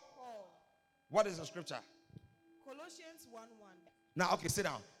from Paul. What is the scripture? Colossians 1:1. Now, okay, sit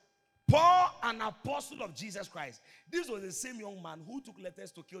down. Paul, an apostle of Jesus Christ. This was the same young man who took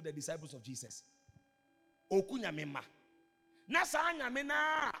letters to kill the disciples of Jesus. Okunyamema. Na saa nyame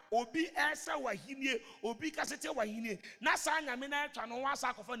na obi esa wahinie, obi kasete wahinie. Na saa nyame na etwa no wasa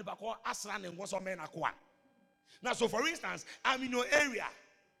akofo ne bako asra ne ngo so me na ko a. Now, so for instance, I'm in your area.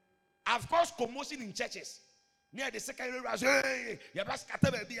 I've caused commotion in churches. Near the second area,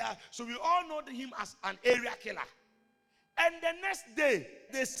 so we all know him as an area killer. And the next day,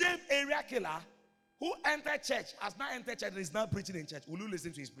 the same area killer who entered church has now entered church and is now preaching in church. Will you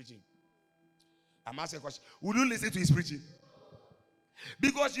listen to his preaching? I'm asking a question. Will you listen to his preaching?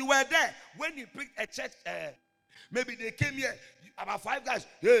 Because you were there when he preached a church. Maybe they came here, about 5 guys.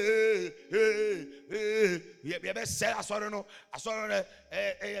 Hey. I saw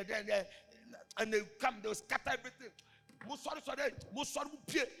and they come, they'll scatter everything.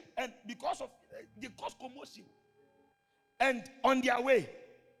 And because of they cause commotion. And on their way,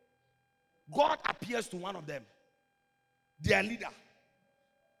 God appears to one of them, their leader.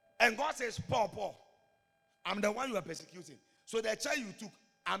 And God says, Paul, I'm the one you are persecuting. So the child you took,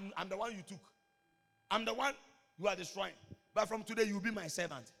 I'm the one you took. I'm the one you are destroying. But from today, you will be my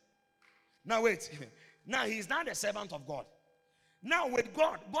servant. Now wait. Now he is not the servant of God. Now with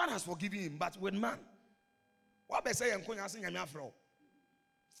God, God has forgiven him. But with man, what be say nkonya se nyame afro?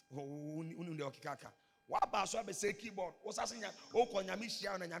 Unu de okikaka. What ba so be say keyboard? O sa se nya o ko nyame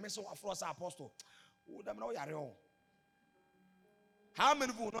hia na nyame se afro sa apostle. O dem na o yare o. How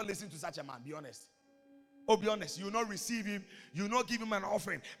many people will not listen to such a man? Be honest. Oh, be honest. You will not receive him. You will not give him an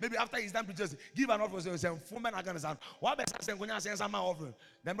offering. Maybe after he's done, just give an offering. Say, "Woman, I can understand." What best I say when I say some offering?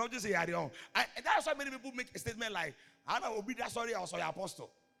 Them not just say yari on. That's why many people make a statement like, "I don't know, be that sorry, I was your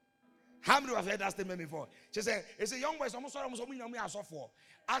apostle." How many have heard that statement before? She said, "It's a young boy. Almost sorry, I saw for."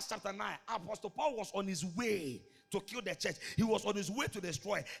 Acts chapter 9. Apostle Paul was on his way to kill the church. He was on his way to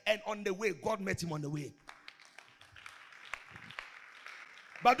destroy, and on the way, God met him on the way.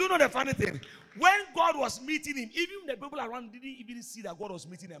 But do you know the funny thing? When God was meeting him, even the people around didn't even see that God was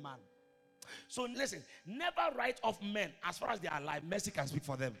meeting a man. So listen, never write off men as far as they are alive. Mercy can speak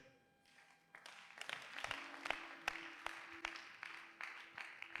for them.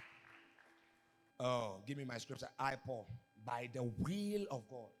 Oh, give me my scripture. I, Paul, by the will of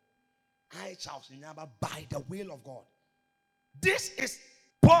God. I, Charles Nyaba, by the will of God. This is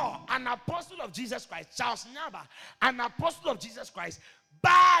Paul, an apostle of Jesus Christ. Charles Nyaba, an apostle of Jesus Christ,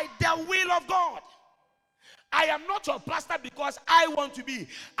 by the will of God. I am not your pastor because I want to be.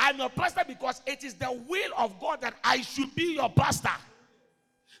 I'm your pastor because it is the will of God that I should be your pastor.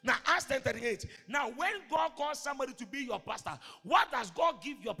 Now, Acts 10:38. Now, when God calls somebody to be your pastor, what does God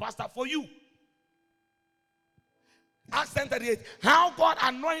give your pastor for you? Acts 10:38. How God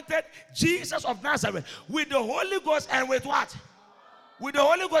anointed Jesus of Nazareth with the Holy Ghost and with what? With the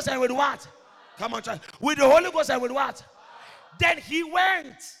Holy Ghost and with what? Come on, church. With the Holy Ghost and with what? Then he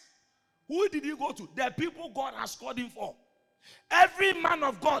went. Who did he go to? The people God has called him for. Every man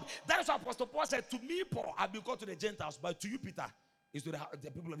of God. That is what Apostle Paul said. To me, Paul, I've been called to the Gentiles, but to you, Peter, is to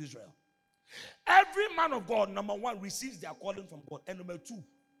the people of Israel. Every man of God, number one, receives their calling from God. And number two,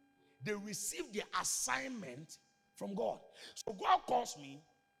 they receive their assignment from God. So God calls me,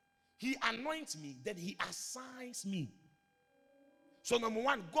 he anoints me, then he assigns me. So number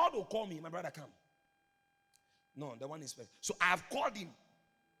one, God will call me, my brother, come. No, the one is first. So I have called him.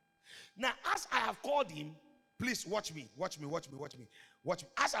 Now, as I have called him, please watch me.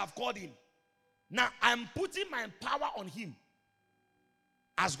 As I have called him, now I'm putting my power on him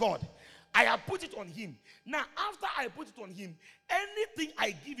as God. I have put it on him. Now, after I put it on him, anything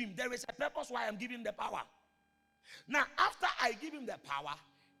I give him, there is a purpose why I'm giving the power. Now, after I give him the power,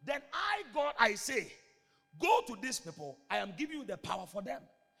 then God, I say, go to these people. I am giving you the power for them.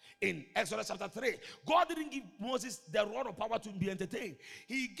 In Exodus chapter 3, God didn't give Moses the rod of power to be entertained.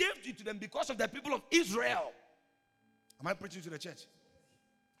 He gave it to them because of the people of Israel. Am I preaching to the church?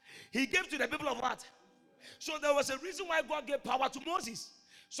 He gave to the people of what? So there was a reason why God gave power to Moses.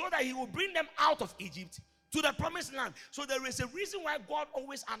 So that he will bring them out of Egypt to the promised land. So there is a reason why God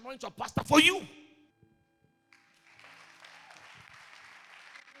always anoints your pastor for you.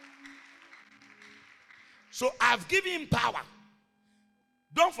 So I've given him power.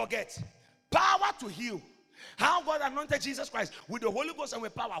 Don't forget, power to heal. How God anointed Jesus Christ with the Holy Ghost and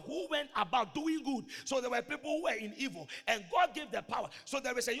with power, who went about doing good. So there were people who were in evil, and God gave the power. So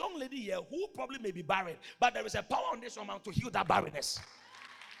there is a young lady here who probably may be barren, but there is a power on this woman to heal that barrenness.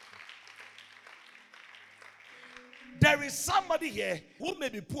 There is somebody here who may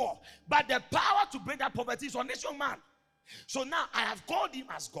be poor, but the power to break that poverty is on this young man. So now I have called him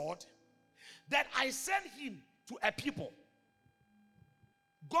as God, that I send him to a people.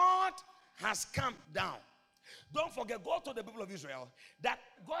 God has come down. Don't forget, God told the people of Israel that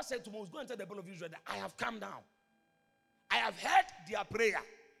God said to Moses, go and tell the people of Israel that I have come down. I have heard their prayer.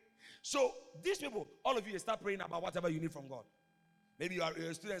 So these people, all of you, start praying about whatever you need from God. Maybe you are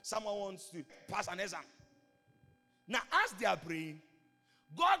a student, someone wants to pass an exam. Now, as they are praying,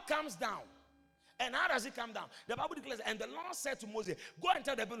 God comes down. And how does he come down? The Bible declares, and the Lord said to Moses, go and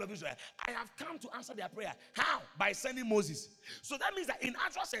tell the people of Israel, I have come to answer their prayer. How? By sending Moses. So that means that in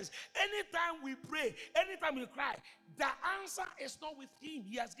actual sense, anytime we pray, anytime we cry, the answer is not with him.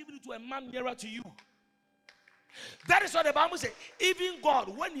 He has given it to a man nearer to you. That is what the Bible says. Even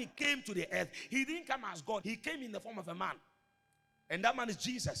God, when he came to the earth, he didn't come as God. He came in the form of a man. And that man is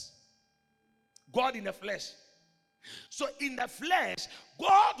Jesus. God in the flesh. So in the flesh,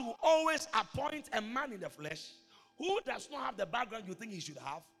 God will always appoint a man in the flesh who does not have the background you think he should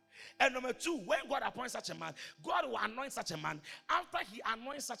have. And number two, when God appoints such a man, God will anoint such a man. After he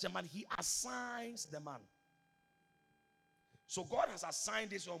anoints such a man, he assigns the man. So God has assigned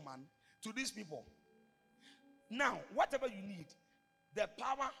this young man to these people. Now, whatever you need, the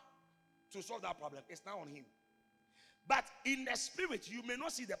power to solve that problem is now on him. But in the spirit, you may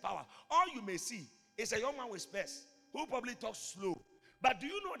not see the power. All you may see is a young man with spares who probably talks slow. But do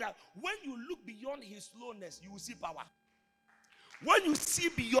you know that when you look beyond his slowness, you will see power? When you see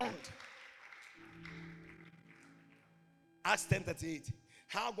beyond. Acts 10:38.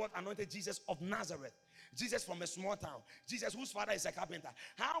 How God anointed Jesus of Nazareth. Jesus from a small town. Jesus whose father is a carpenter.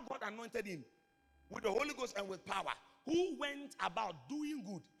 How God anointed him with the Holy Ghost and with power. Who went about doing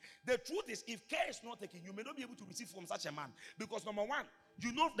good. The truth is, if care is not taken, you may not be able to receive from such a man. Because number one,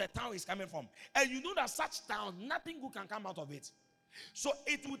 you know the town is coming from. And you know that such town, nothing good can come out of it. So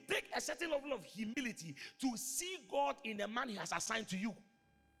it will take a certain level of humility to see God in the man he has assigned to you.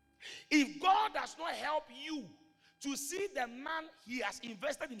 If God does not help you to see the man he has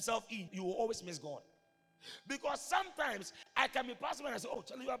invested himself in, you will always miss God. Because sometimes I can be passing and I say, oh,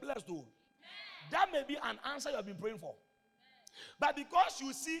 Charlie, you are blessed though. That may be an answer you have been praying for. But because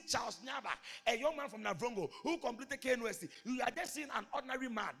you see Charles Nyaba, a young man from Navrongo who completed KNUST, you are just seeing an ordinary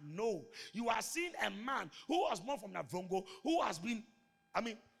man. No. You are seeing a man who was born from Navrongo, who has been,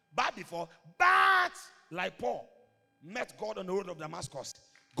 bad before, but like Paul, met God on the road of Damascus,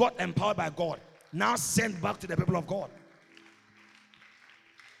 got empowered by God, now sent back to the people of God.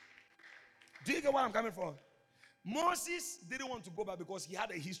 Do you get where I'm coming from? Moses didn't want to go back because he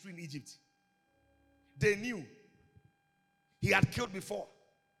had a history in Egypt. They knew he had killed before.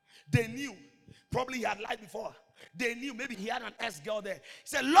 They knew probably he had lied before. They knew maybe he had an ex-girl there. He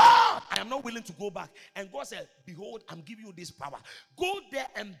said, Lord, I am not willing to go back. And God said, behold, I'm giving you this power. Go there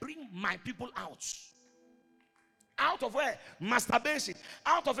and bring my people out. Out of where? Masturbation.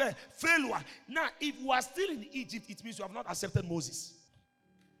 Out of where? Failure. Now, if you are still in Egypt, it means you have not accepted Moses.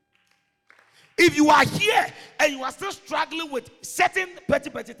 If you are here and you are still struggling with certain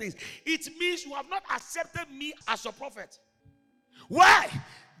petty things, it means you have not accepted me as your prophet. Why?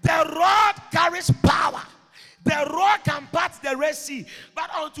 The rod carries power. The rod can part the Red Sea.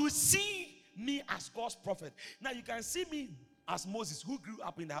 But unto see me as God's prophet. Now you can see me as Moses who grew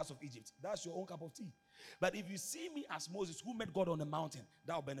up in the house of Egypt. That's your own cup of tea. But if you see me as Moses who met God on the mountain,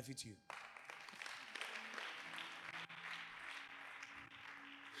 that will benefit you.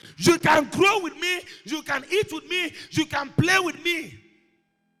 You can grow with me, you can eat with me, you can play with me.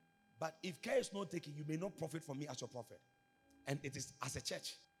 But if care is not taken, you may not profit from me as your prophet. And it is as a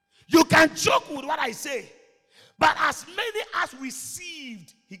church. You can joke with what I say. But as many as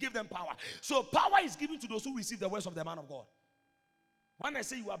received, he gave them power. So power is given to those who receive the words of the man of God. When I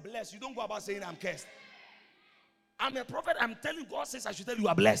say you are blessed, you don't go about saying I'm cursed. I'm a prophet, I'm telling God says I should tell you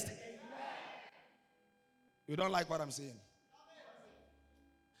are blessed. You don't like what I'm saying.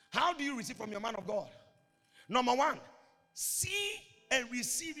 How do you receive from your man of God? Number one, see and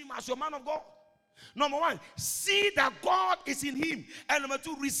receive him as your man of God. Number one, see that God is in him. And number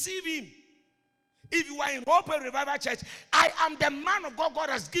two, receive him. If you are in Hope and Revival Church, I am the man of God God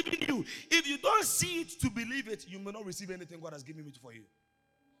has given you. If you don't see it to believe it, you may not receive anything God has given it for you.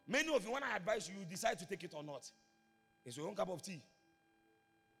 Many of you, when I advise you, you decide to take it or not. It's your own cup of tea.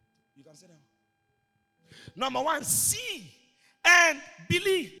 You can sit down. Number one, see and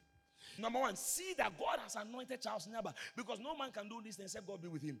believe. Number one, see that God has anointed Charles Nyaba, because no man can do this except God be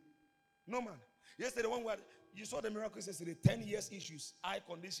with him. No man. Yesterday, you saw the miracles yesterday, 10 years issues, eye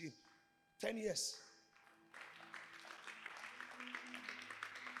condition, 10 years.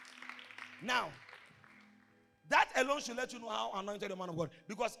 Now, that alone should let you know how anointed the man of God.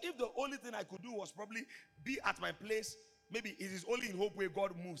 Because if the only thing I could do was probably be at my place, maybe it is only in Hope where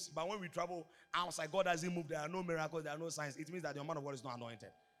God moves. But when we travel outside, God doesn't move. There are no miracles, there are no signs. It means that the man of God is not anointed.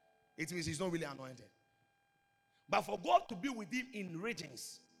 It means he's not really anointed. But for God to be with him in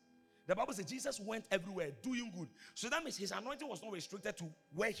regions, The Bible says Jesus went everywhere doing good. So that means his anointing was not restricted to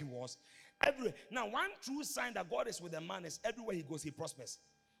where he was. Everywhere. Now, one true sign that God is with a man is everywhere he goes, he prospers.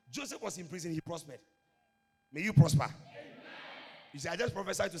 Joseph was in prison, he prospered. May you prosper. Amen. You see, I just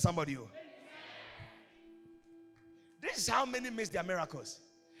prophesied to somebody. This is how many miss their miracles.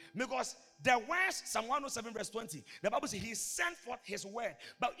 Because the words, Psalm 107 verse 20, the Bible says he sent forth his word.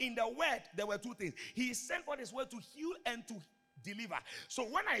 But in the word, there were two things. He sent forth his word to heal and to deliver. So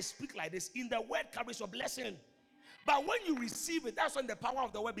when I speak like this, in the word carries your blessing. But when you receive it, that's when the power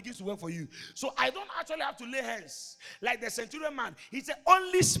of the word begins to work for you. So I don't actually have to lay hands. Like the centurion man, he said,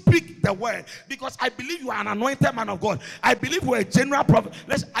 only speak the word. Because I believe you are an anointed man of God. I believe you are a general prophet.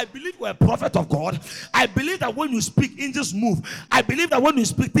 I believe you are a prophet of God. I believe that when you speak, angels move. I believe that when you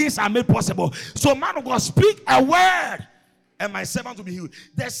speak, things are made possible. So man of God, speak a word, and my servant will be healed.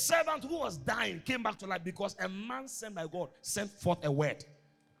 The servant who was dying came back to life because a man sent by God sent forth a word.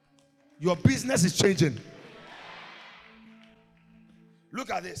 Your business is changing. Look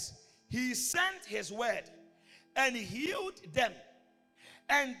at this. He sent his word and healed them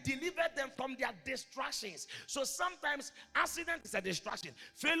and delivered them from their distractions. So sometimes accident is a distraction,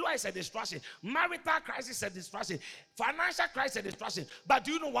 failure is a distraction, marital crisis is a distraction, financial crisis is a distraction. But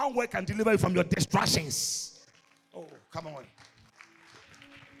do you know one word can deliver you from your distractions? Oh, come on.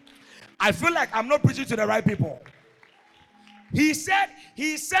 I feel like I'm not preaching to the right people. He said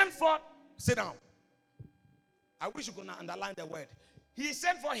he sent for, sit down. I wish you could underline the word. He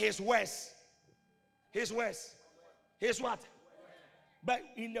sent for his words. His words. His what? But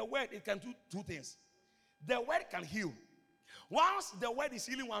in the word, it can do two things. The word can heal. Once the word is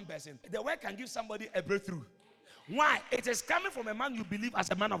healing one person, the word can give somebody a breakthrough. Why? It is coming from a man you believe as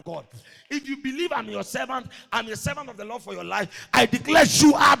a man of God. If you believe I'm your servant, I'm the servant of the Lord for your life, I declare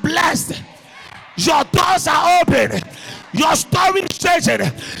you are blessed. Your doors are open. Your story is changing.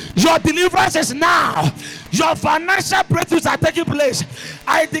 Your deliverance is now. Your financial breakthroughs are taking place.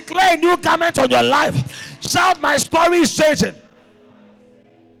 I declare a new garment on your life. Shout, my story is changing.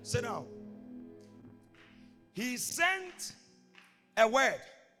 Sit down. He sent a word.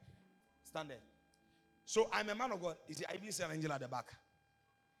 Stand there. So I'm a man of God. You see, I even see an angel at the back.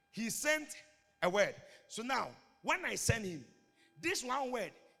 He sent a word. So now, when I send him, this one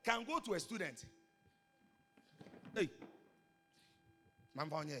word can go to a student. Hey,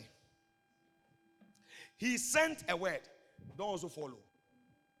 he sent a word. Don't also follow.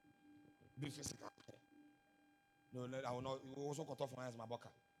 Be physical. No, I will not. You will also cut off my hands, my boca.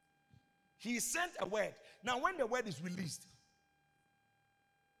 He sent a word. Now, when the word is released,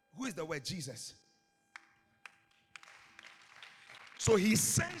 who is the word? Jesus. So he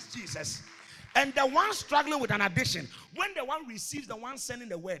sends Jesus. And the one struggling with an addiction, when the one receives the one sending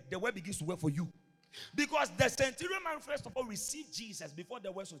the word begins to work for you. Because the centurion man, first of all, received Jesus before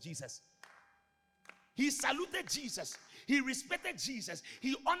the words of Jesus. He saluted Jesus. He respected Jesus.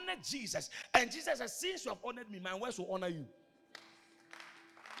 He honored Jesus. And Jesus said, since you have honored me, my words will honor you.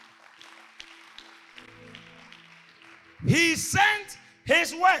 He sent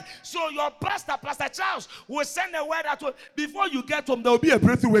his word. So your pastor, Pastor Charles, will send a word out. Before you get home, there will be a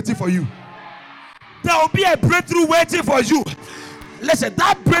breakthrough waiting for you. There will be a breakthrough waiting for you. Listen,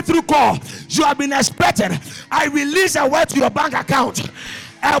 that breakthrough call you have been expecting, I release a word to your bank account,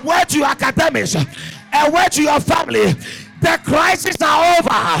 a word to your academics, a word to your family. The crises are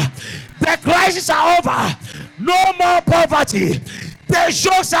over. The crises are over. No more poverty. The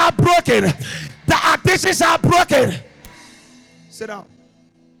jokes are broken. The addictions are broken. Sit down.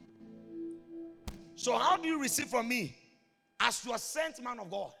 So how do you receive from me? As your sent man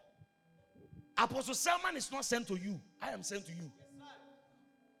of God. Apostle Selman is not sent to you. I am sent to you.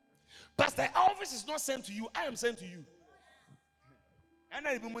 Pastor Elvis is not sent to you. I am sent to you. And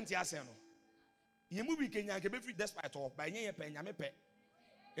I even want to ask you. You move Kenya can be free despite all. By any pen, you may pay.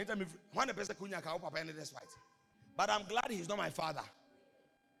 One person couldn't help papa any despite. But I'm glad he's not my father.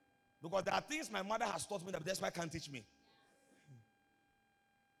 Because there are things my mother has taught me that despite can't teach me.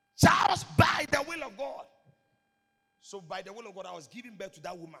 Charles, by the will of God. So by the will of God, I was giving birth to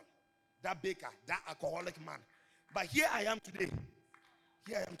that woman, that baker, that alcoholic man. But here I am today.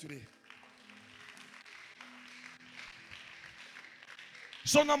 Here I am today.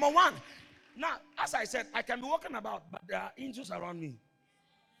 So number one, now, as I said, I can be walking about, but there are angels around me.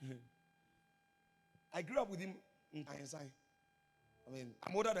 I grew up with him in Tyneside. I mean,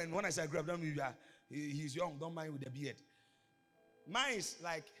 I'm older than when I say I grew up, don't mean he's young, don't mind with the beard. Mine is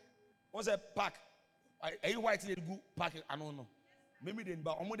like, what's a pack? Are you white lady go pack? I don't know. Maybe then,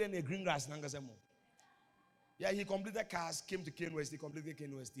 but I'm more than a green grass. Yeah, he completed cars, came to KNUST, completed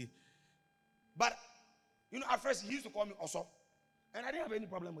KNUST. But, you know, at first he used to call me Oso. And I didn't have any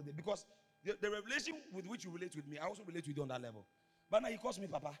problem with it because the revelation with which you relate with me, I also relate with you on that level. But now he calls me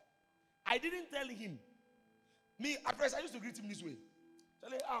Papa. I didn't tell him. Me, at first, I used to greet him this way.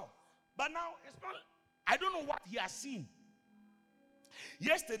 Tell him, how? But now, it's not, I don't know what he has seen.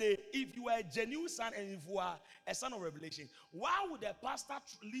 Yesterday, if you were a genuine son and if you are a son of revelation, why would a pastor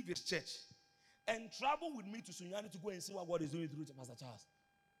leave his church and travel with me to Sunyani to go and see what God is doing through Pastor Charles?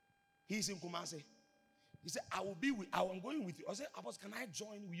 He's in Kumasi. He said, I am going with you. I said, Apostle, can I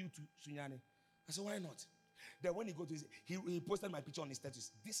join you to Sunyani? I said, why not? Then when he go to he posted my picture on his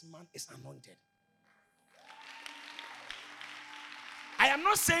status. This man is anointed. I am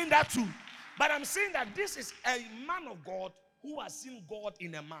not saying that too, but I'm saying that this is a man of God who has seen God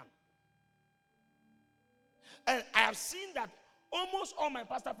in a man. And I have seen that almost all my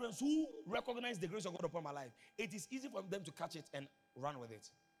pastor friends who recognize the grace of God upon my life, it is easy for them to catch it and run with it.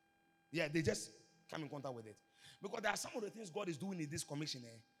 Yeah, they just come in contact with it. Because there are some of the things God is doing in this commission.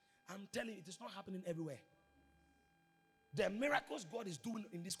 I'm telling you, it is not happening everywhere. The miracles God is doing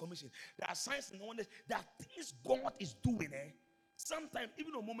in this commission, there are signs and wonders. There are things God is doing. Sometimes,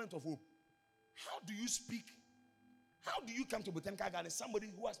 even a moment of hope. How do you speak? How do you come to Botanical Garden?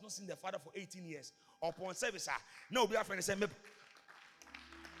 Somebody who has not seen their father for 18 years. Upon service, no, be a friend and say,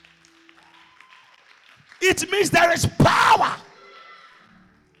 it means there is power.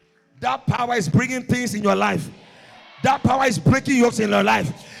 That power is bringing things in your life. That power is breaking yokes in your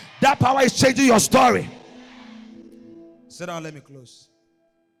life. That power is changing your story. Sit down, let me close.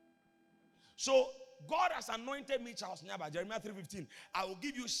 So, God has anointed me, Charles Nyaba, Jeremiah 3:15. I will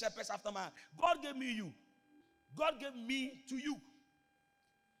give you shepherds after my heart. God gave me you. God gave me to you.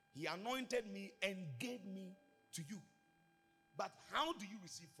 He anointed me and gave me to you. But how do you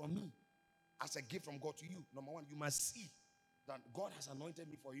receive from me as a gift from God to you? Number one, you must see that God has anointed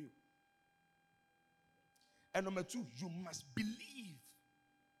me for you. And number two, you must believe.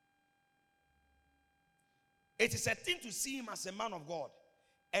 It is a thing to see him as a man of God.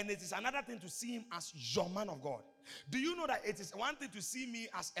 And it is another thing to see him as your man of God. Do you know that it is one thing to see me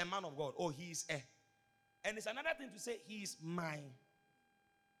as a man of God? Oh, he is a. And it's another thing to say he is mine.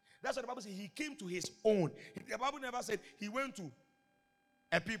 That's what the Bible says. He came to his own. The Bible never said he went to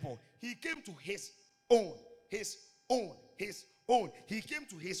a people. He came to his own. His own. His own. He came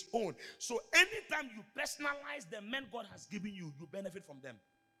to his own. So anytime you personalize the men God has given you, you benefit from them.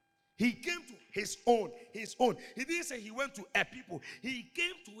 He came to his own. His own. He didn't say he went to a people. He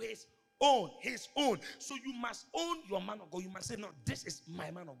came to his own. His own. So you must own your man of God. You must say, no, this is my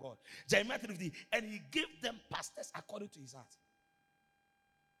man of God. Jeremiah 3:15. And he gave them pastors according to his heart.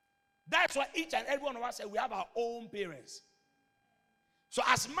 That's why each and every one of us say we have our own parents. So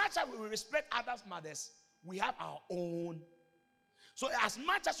as much as we respect others' mothers, we have our own. So as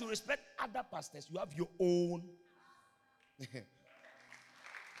much as you respect other pastors, you have your own.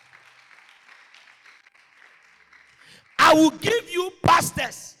 I will give you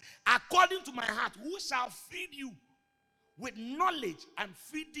pastors according to my heart, who shall feed you with knowledge. I'm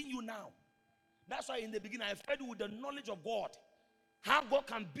feeding you now. That's why in the beginning I fed you with the knowledge of God. How God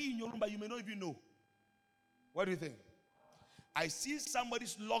can be in your room, but you may not even know. What do you think? I see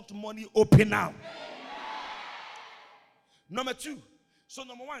somebody's locked money open now. Number two. So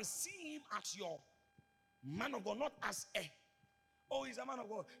number one, see him as your man of God, not as a. Oh, he's a man of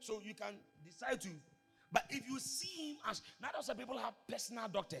God. So you can decide to. But if you see him as, not also people have personal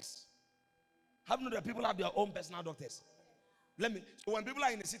doctors. Have you know that people have their own personal doctors? So when people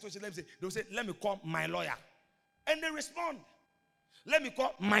are in a situation, they'll say, let me call my lawyer. And they respond. Let me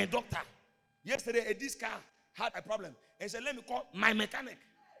call my doctor. Yesterday, this car had a problem. And said, let me call my mechanic.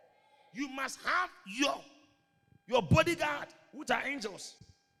 You must have your bodyguard, which are angels.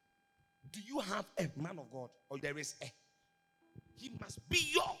 Do you have a man of God? Or there is a? He must be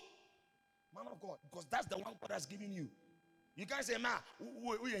your man of God. Because that's the one God has given you. You can't say, man,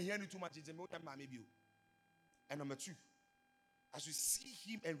 we ain't hearing too much. And number two, as you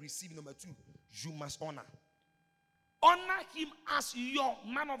see him and receive, number two, you must honor. Honor him as your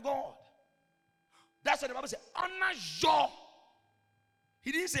man of God. That's what the Bible says. Honor your.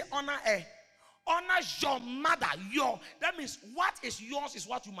 He didn't say honor a. Honor your mother. That means what is yours is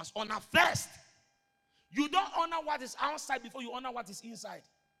what you must honor first. You don't honor what is outside before you honor what is inside.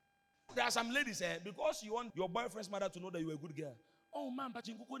 There are some ladies because you want your boyfriend's mother to know that you're a good girl. Oh man, but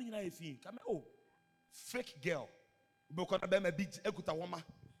you go in a fee. Come oh, fake girl.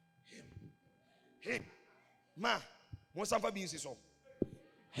 Hey, ma, won't somebody be so?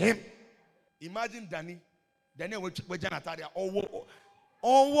 Him. Imagine Danny we Janataria.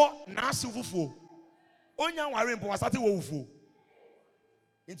 Oh, Nasufu. Onya Warin Powasati Wofu.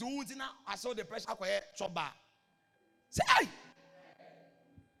 Into Untina, I saw the pressure choba. Say,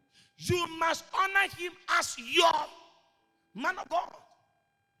 You must honor him as your man of God.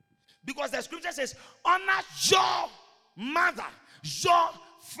 Because the scripture says, honor your mother, your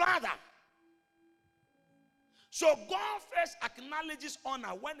father. So God first acknowledges honor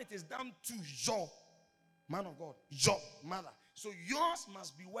when it is done to your man of God, your mother. So yours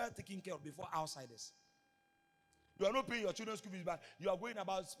must be well taken care of before outsiders. You are not paying your children's school fees back. You are going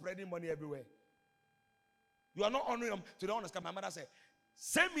about spreading money everywhere. You are not honoring them. To the honest, my mother said,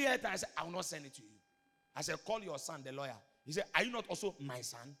 send me a letter. I said, I will not send it to you. I said, call your son, the lawyer. He said, are you not also my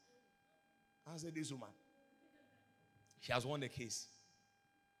son? I said, this woman, she has won the case.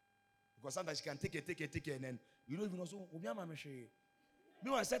 Because sometimes she can take it, and then you don't even know. So,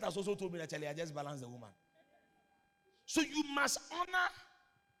 me one set has also told me that I just balance the woman. So you must honor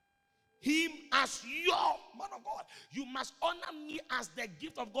him as your man of God. You must honor me as the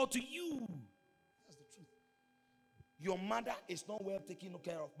gift of God to you. That's the truth. Your mother is not well taken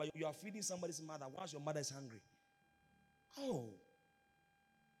care of, but you are feeding somebody's mother whilst your mother is hungry. Oh,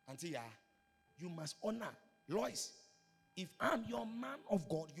 auntie, you must honor Lois. If I'm your man of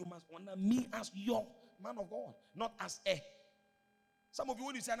God, you must honor me as your man of God, not as a. Some of you,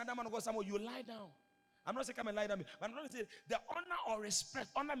 when you say another man of God, some of you lie down. I'm not saying come and lie down, but I'm not saying the honor or respect.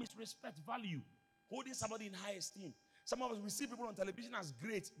 Honor means respect, value, holding somebody in high esteem. Some of us, we see people on television as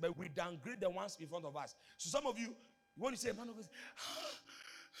great, but we downgrade the ones in front of us. So some of you, when you say man of God,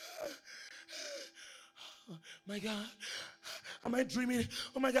 oh my God, am I dreaming?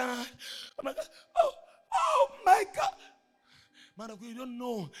 Oh my God, oh my God, oh my God. Man of God, you don't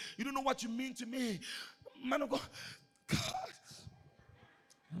know what you mean to me. Man of God,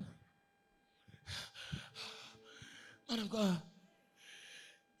 man of God,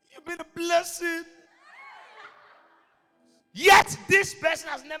 you've been a blessing. Yet this person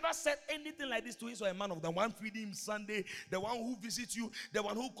has never said anything like this to his or a man of God. The one feeding him Sunday, the one who visits you, the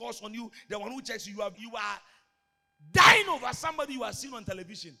one who calls on you, the one who checks you. You are dying over somebody you are seeing on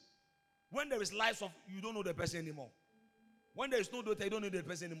television. When there is lives of, you don't know the person anymore. When there is no daughter, you don't know the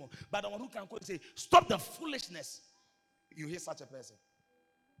person anymore. But the one who can call and say, stop the foolishness. You hear such a person.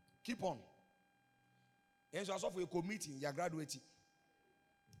 Keep on. And so for a committee, you are graduating.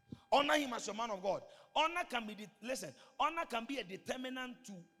 Honor him as your man of God. Honor can be, honor can be a determinant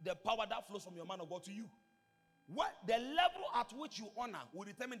to the power that flows from your man of God to you. What the level at which you honor will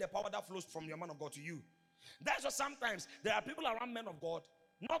determine the power that flows from your man of God to you. That's why sometimes there are people around men of God.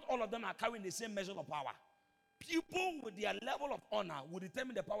 Not all of them are carrying the same measure of power. People with their level of honor will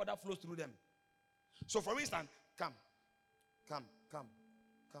determine the power that flows through them. So for instance, come.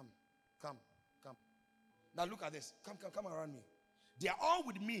 Now look at this. Come around me. They are all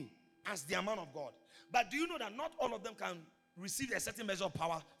with me as their man of God. But do you know that not all of them can receive a certain measure of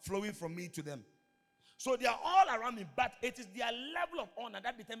power flowing from me to them? So they are all around me, but it is their level of honor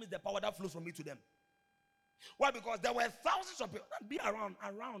that determines the power that flows from me to them. Why? Because there were thousands of people that be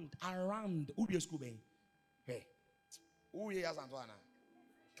around Ubi School. Hey, Ubi has Antoine,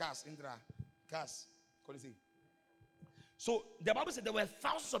 Cass, Indra, Cass, Colisi. So the Bible said there were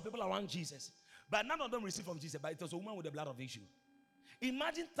thousands of people around Jesus, but none of them received from Jesus. But it was a woman with the blood of issue.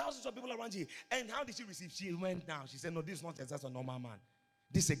 Imagine thousands of people around you. And how did she receive? She went down. She said, no, this is not just a normal man.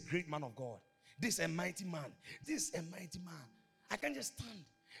 This is a great man of God. This is a mighty man. This is a mighty man. I can't just stand.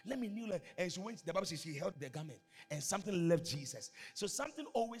 Let me kneel. And she went, the Bible says she held the garment and something left Jesus. So something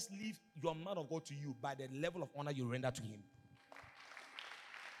always leaves your man of God to you by the level of honor you render to him.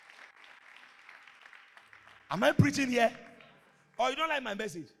 Am I preaching here? Or you don't like my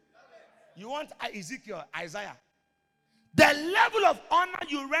message? You want Ezekiel, Isaiah? The level of honor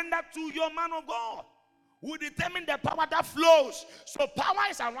you render to your man of God will determine the power that flows. So power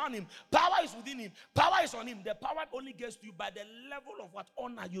is around him. Power is within him. Power is on him. The power only gets to you by the level of what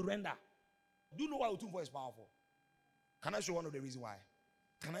honor you render. Do you know why Otumfo is powerful? Can I show one of the reasons why?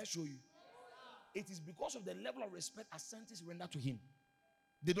 Can I show you? It is because of the level of respect Ashantis render to him.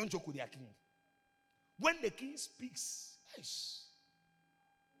 They don't joke with their king. When the king speaks,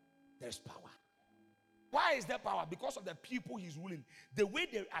 there's power. Why is there power? Because of the people he's ruling. The way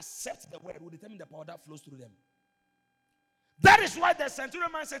they accept the word will determine the power that flows through them. That is why the centurion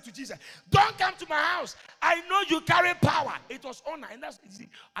man said to Jesus, don't come to my house. I know you carry power. It was honor. And that's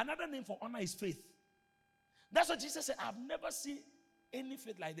another name for honor is faith. That's what Jesus said. I've never seen any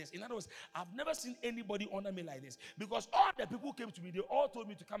faith like this. In other words, I've never seen anybody honor me like this. Because all the people who came to me, they all told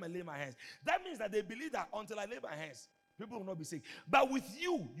me to come and lay my hands. That means that they believe that until I lay my hands, people will not be sick. But with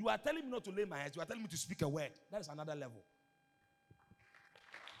you, you are telling me not to lay my hands. You are telling me to speak a word. That is another level.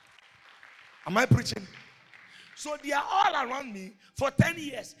 Am I preaching? So they are all around me for 10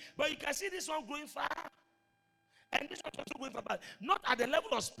 years. But you can see this one growing far. And this was also going for bad. Not at the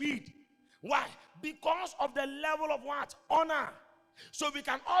level of speed. Why? Because of the level of what? Honor. So we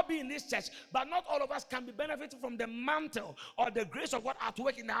can all be in this church, but not all of us can be benefiting from the mantle or the grace of God at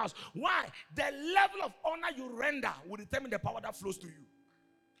work in the house. Why? The level of honor you render will determine the power that flows to you.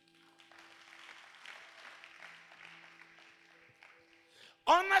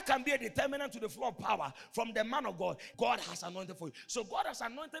 Honor can be a determinant to the flow of power from the man of God. God has anointed for you. So God has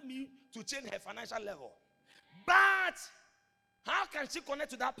anointed me to change her financial level. But how can she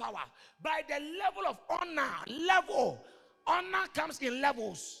connect to that power? By the level of honor. Level. Honor comes in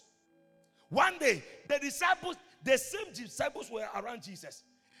levels. One day, the same disciples were around Jesus.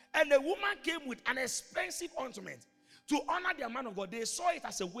 And a woman came with an expensive ornament to honor their man of God. They saw it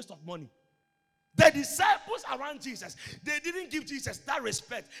as a waste of money. The disciples around Jesus, they didn't give Jesus that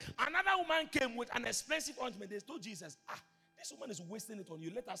respect. Another woman came with an expensive ornament. They told Jesus, this woman is wasting it on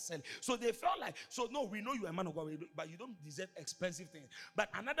you. Let us sell it. So they felt like, no, we know you're a man of God, but you don't deserve expensive things. But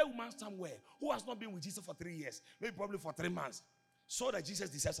another woman somewhere who has not been with Jesus for 3 years, maybe probably for 3 months, saw that Jesus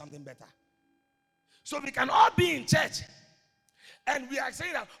deserves something better. So we can all be in church and we are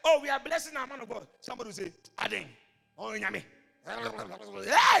saying that, we are blessing our man of God. Somebody will say, Ading, Nyame.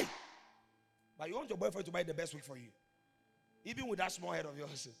 Hey! But you want your boyfriend to buy the best wig for you, even with that small head of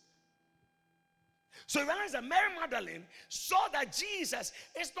yours. So you realize that Mary Magdalene saw that Jesus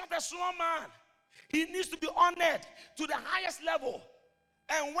is not a small man. He needs to be honored to the highest level.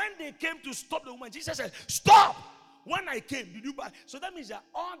 And when they came to stop the woman, Jesus said, stop! When I came, did you buy? So that means that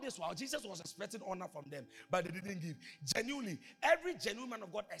all this while Jesus was expecting honor from them, but they didn't give. Genuinely, every genuine man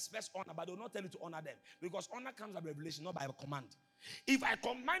of God expects honor, but they will not tell you to honor them. Because honor comes by revelation, not by command. If I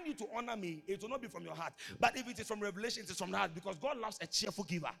command you to honor me, it will not be from your heart. But if it is from revelation, it is from the heart. Because God loves a cheerful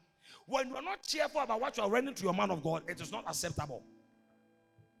giver. When you are not cheerful about what you are rendering to your man of God, it is not acceptable.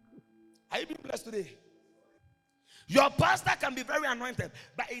 Are you being blessed today? Your pastor can be very anointed,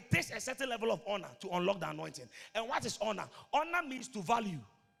 but it takes a certain level of honor to unlock the anointing. And what is honor? Honor means to value,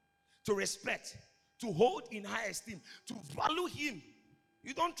 to respect, to hold in high esteem, to value him.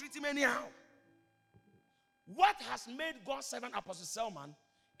 You don't treat him anyhow. What has made God's servant Apostle Selman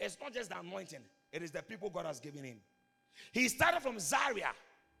is not just the anointing, it is the people God has given him. He started from Zaria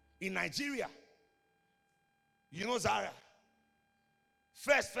in Nigeria. You know Zaria.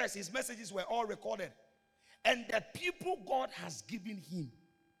 First, his messages were all recorded. And the people God has given him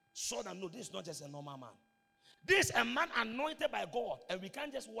saw that, no, this is not just a normal man. This is a man anointed by God, and we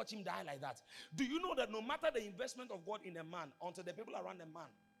can't just watch him die like that. Do you know that no matter the investment of God in a man, until the people around the man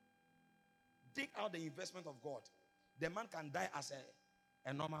take out the investment of God, the man can die as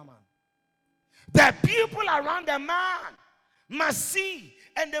a normal man. The people around the man must see,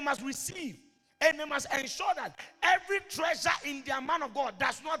 and they must receive, and they must ensure that every treasure in their man of God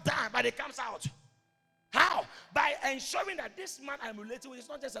does not die, but it comes out. How? By ensuring that this man I'm related with is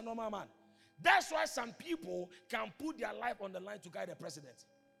not just a normal man. That's why some people can put their life on the line to guide the president.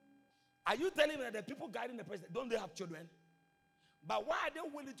 Are you telling me that the people guiding the president, don't they have children? But why are they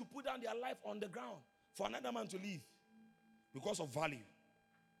willing to put down their life on the ground for another man to live? Because of value,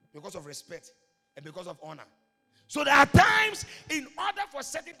 because of respect, and because of honor. So there are times, in order for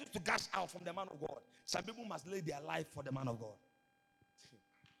certain things to gush out from the man of God, some people must lay their life for the man of God.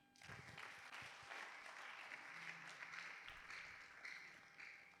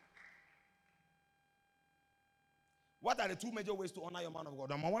 What are the two major ways to honor your man of God?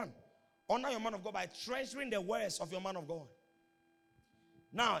 Number one, honor your man of God by treasuring the words of your man of God.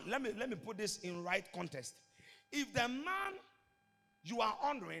 Now, let me put this in right context. If the man you are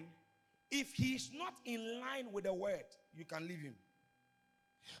honoring, if he is not in line with the word, you can leave him.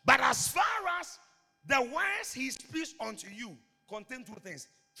 But as far as the words he speaks unto you contain two things: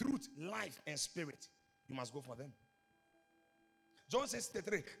 truth, life, and spirit, you must go for them. John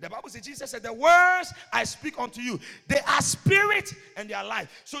 6:33. The Bible says, Jesus said, the words I speak unto you, they are spirit and they are life.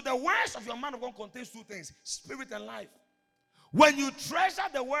 So the words of your man of God contains two things: spirit and life. When you treasure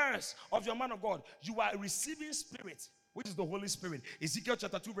the words of your man of God, you are receiving spirit, which is the Holy Spirit. Ezekiel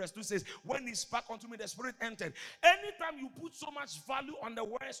chapter 2 verse 2 says, when he spoke unto me, the spirit entered. Anytime you put so much value on the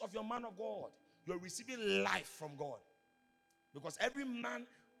words of your man of God, you're receiving life from God. Because every man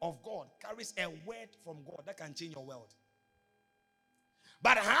of God carries a word from God that can change your world.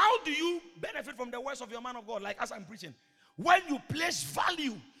 But how do you benefit from the words of your man of God? Like as I'm preaching, when you place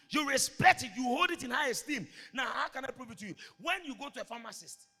value, you respect it, you hold it in high esteem. Now, how can I prove it to you? When you go to a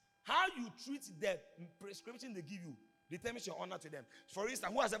pharmacist, how you treat the prescription they give you determines your honor to them. For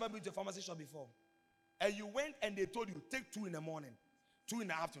instance, who has ever been to a pharmacy shop before? And you went and they told you, take 2 in the morning, 2 in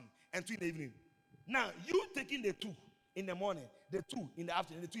the afternoon, and 2 in the evening. Now, you taking the 2 in the morning, the 2 in the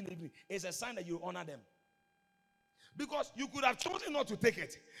afternoon, and the 2 in the evening is a sign that you honor them. Because you could have chosen not to take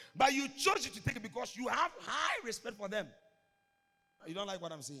it. But you chose to take it because you have high respect for them. You don't like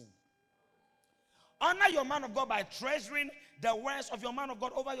what I'm saying? Honor your man of God by treasuring the words of your man of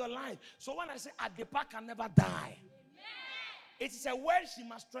God over your life. So when I say Adepa can never die, it is a word she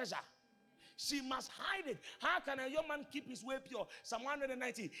must treasure. She must hide it. How can a young man keep his way pure? Psalm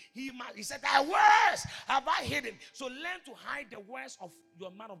 190. He said, thy words have I hidden. So learn to hide the words of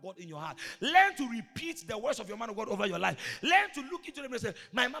your man of God in your heart. Learn to repeat the words of your man of God over your life. Learn to look into them and say,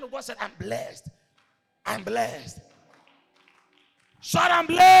 my man of God said, I'm blessed. I'm blessed. Shout, I'm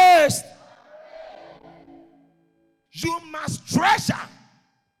blessed. You must treasure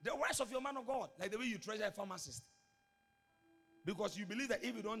the words of your man of God, like the way you treasure a pharmacist. Because you believe that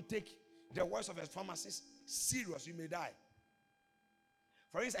if you don't take the words of a pharmacist serious, you may die.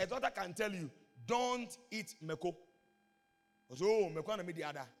 For instance, a doctor can tell you, don't eat meko. So, meko na me the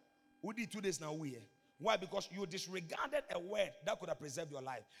other. We did 2 days now. Why? Because you disregarded a word that could have preserved your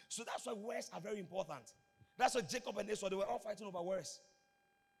life. So that's why words are very important. That's why Jacob and Esau, they were all fighting over words.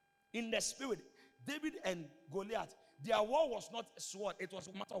 In the spirit, David and Goliath, their war was not a sword, it was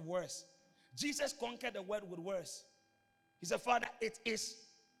a matter of words. Jesus conquered the world with words. He said, Father, it is.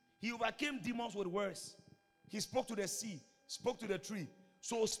 He overcame demons with words. He spoke to the sea, spoke to the tree.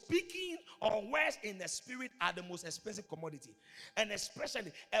 So speaking or words in the spirit are the most expensive commodity. And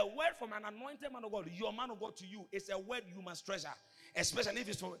especially a word from an anointed man of God, your man of God to you, is a word you must treasure. Especially if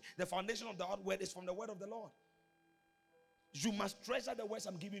it's from the foundation of the word is from the word of the Lord. You must treasure the words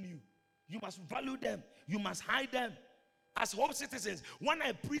I'm giving you. You must value them. You must hide them. As Hope citizens, when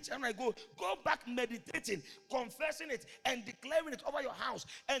I preach and I go back meditating, confessing it, and declaring it over your house.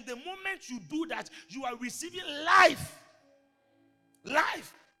 And the moment you do that, you are receiving life.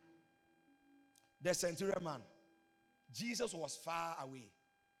 Life. The centurion man, Jesus was far away.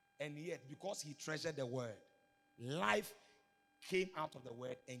 And yet, because he treasured the word, life came out of the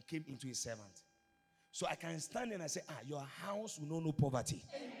word and came into his servant. So I can stand and I say, your house will know no poverty.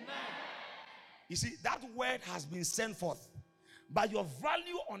 Amen. You see, that word has been sent forth. But your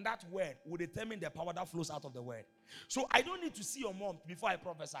value on that word will determine the power that flows out of the word. So I don't need to see your mom before I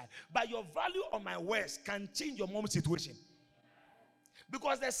prophesy. But your value on my words can change your mom's situation.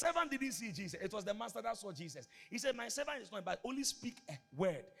 Because the servant didn't see Jesus. It was the master that saw Jesus. He said, my servant is not, but only speak a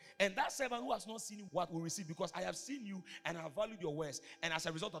word. And that servant who has not seen you, what will receive? Because I have seen you and I have valued your words. And as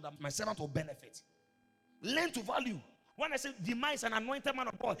a result of that, my servant will benefit. Learn to value. When I say Dima is an anointed man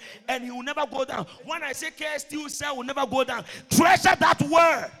of God, and he will never go down. When I say KST Cell will never go down, treasure that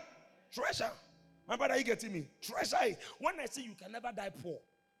word. Treasure. My brother, you getting me? Treasure it. When I say you can never die poor,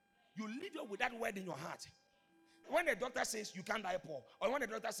 you live with that word in your heart. When the doctor says you can't die poor, or when the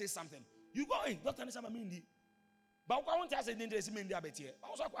doctor says something, you go in. Doctor, I mean, but I want to say, I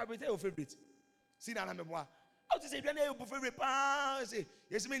also have your favorite. See that I'm a boy. I would say, your favorite. Say,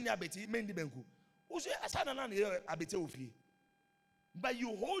 yes, mean, Mendy Benku. But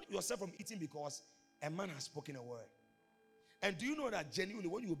you hold yourself from eating because a man has spoken a word. And do you know that genuinely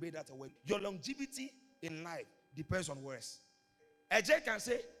when you obey that word, your longevity in life depends on words. A judge can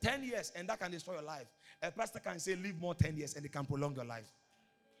say 10 years and that can destroy your life. A pastor can say live more 10 years and it can prolong your life.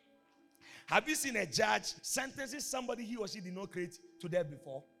 Have you seen a judge sentences somebody he or she did not create to death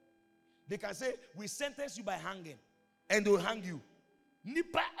before? They can say, we sentence you by hanging, and they will hang you.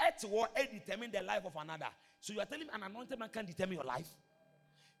 Nipa et war determine the life of another. So you are telling me an anointed man can't determine your life?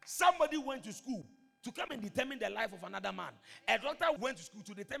 Somebody went to school to come and determine the life of another man. A doctor went to school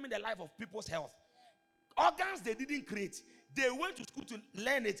to determine the life of people's health. Organs they didn't create. They went to school to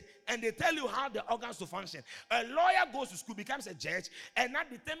learn it, and they tell you how the organs to function. A lawyer goes to school, becomes a judge, and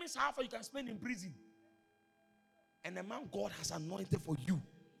that determines how far you can spend in prison. And the man God has anointed for you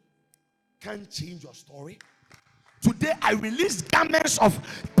can change your story. Today I release garments of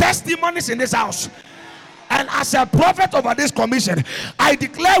testimonies in this house. And as a prophet over this commission, I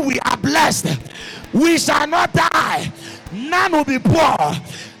declare we are blessed. We shall not die. None will be poor.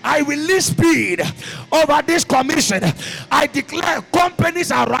 I release speed over this commission. I declare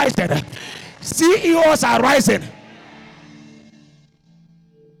companies are rising. CEOs are rising.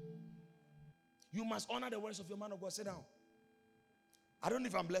 You must honor the words of your man of God. Sit down. I don't know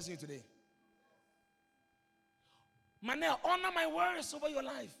if I'm blessing you today. Manel, honor my words over your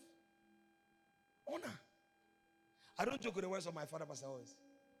life. Honor. I don't joke with the words of my father, Pastor always.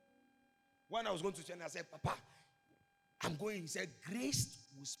 When I was going to China, I said, Papa, I'm going. He said, grace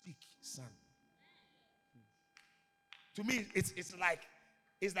will speak, son. To me, it's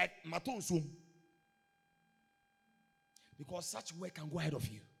like maton sum. Because such work can go ahead of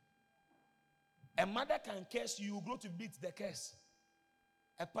you. A mother can curse you, you grow to meet the curse.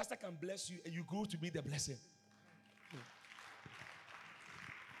 A pastor can bless you, and you grow to meet the blessing.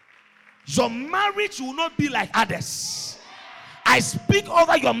 Your marriage will not be like others. I speak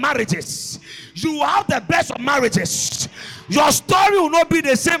over your marriages. You will have the best of marriages. Your story will not be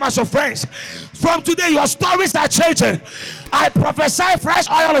the same as your friends. From today, your stories are changing. I prophesy fresh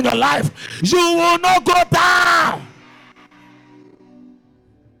oil in your life. You will not go down.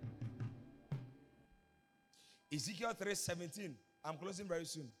 Ezekiel 3:17. I'm closing very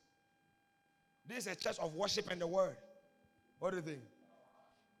soon. This is a church of worship and the word. What do you think?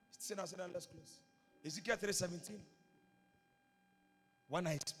 Sit down, let's close. Ezekiel 3:17. When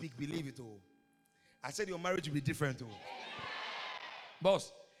I speak, believe it all. I said your marriage will be different.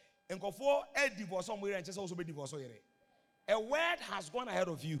 Boss, and go for a divorce somewhere and just also be divorced. A word has gone ahead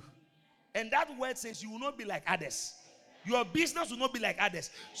of you. And that word says you will not be like others. Your business will not be like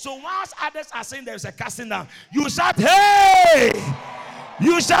others. So once others are saying there is a casting down, you shout, hey!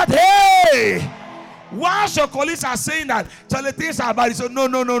 You shout, hey! Once your colleagues are saying that, tell the things are bad, you say, no,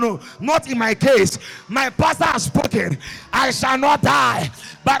 not in my case. My pastor has spoken. I shall not die,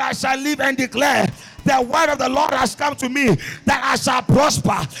 but I shall live and declare the word of the Lord has come to me, that I shall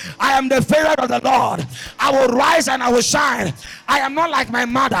prosper. I am the favorite of the Lord. I will rise and I will shine. I am not like my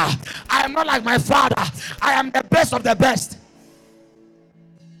mother. I am not like my father. I am the best of the best.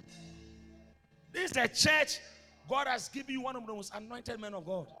 This is a church. God has given you one of the most anointed men of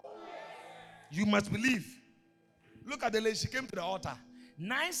God. You must believe. Look at the lady. She came to the altar.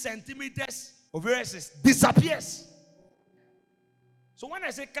 9 centimeters of verses disappears. So when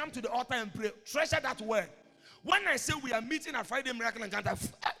I say come to the altar and pray, treasure that word. When I say we are meeting at Friday Miracle Encounter,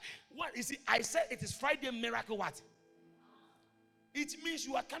 what you see, I said it is Friday Miracle what? It means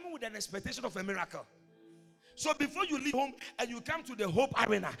you are coming with an expectation of a miracle. So before you leave home and you come to the Hope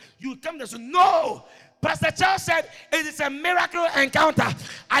Arena, you come there and say, no, Pastor Charles said it is a miracle encounter.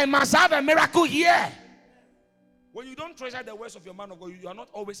 I must have a miracle here. When you don't treasure the words of your man of God, you are not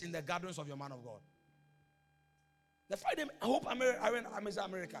always in the gatherings of your man of God. The Friday Hope Arena,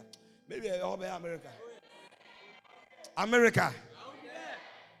 America. Maybe I hope America. America.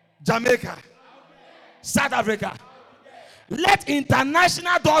 Jamaica. South Africa. Let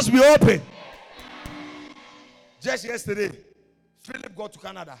international doors be open. Just yesterday, Philip got to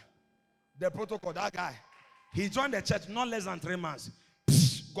Canada. The protocol, that guy, he joined the church not less than 3 months.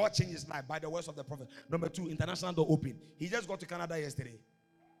 God changed his life by the words of the prophet. Number 2, international door open. He just got to Canada yesterday.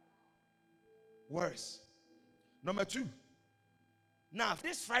 Worse. Number 2. Now,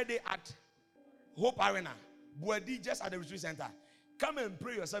 this Friday at Hope Arena, Buedi, just at the retreat center, come and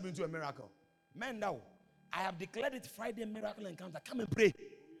pray yourself into a miracle. Man, now, I have declared it Friday miracle encounter. Come and pray.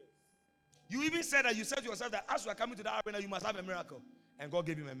 You even said that you said to yourself that as you are coming to the arena, you must have a miracle. And God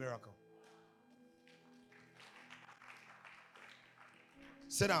gave him a miracle.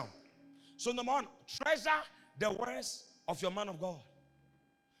 Sit down. So number 1, treasure the words of your man of God.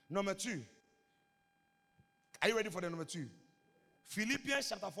 Number 2. Are you ready for the number 2? Philippians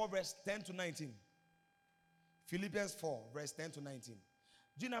chapter 4 verse 10 to 19. Philippians 4 verse 10 to 19.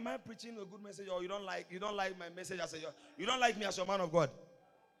 Do you know, am I preaching a good message, or you don't like my message as you don't like me as your man of God?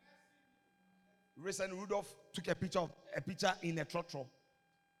 Recently, Rudolph took a picture in a trotro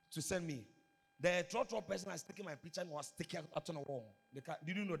to send me. The trotro person has taken my picture and was sticking out on the wall. The car,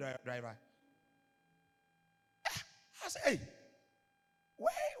 did you know the driver? I said, hey,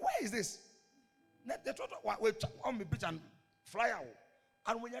 where is this? The trotro, wait, on my picture and fly out.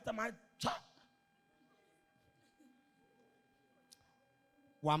 And when you have my chat,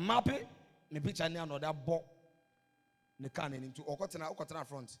 one map, my picture near another box. The car into Okotana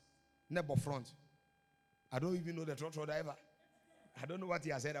front, never front. I don't even know the trotro driver. I don't know what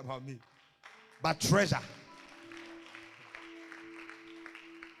he has said about me. But treasure.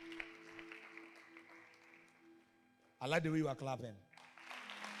 I like the way you are clapping.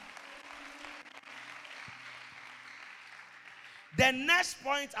 The next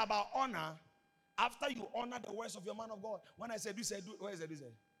point about honor, after you honor the words of your man of God. When I said you said, where is it?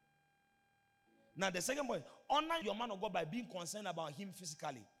 Now the second point, honor your man of God by being concerned about him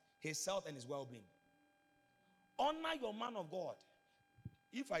physically, his health and his well-being. Honor your man of God.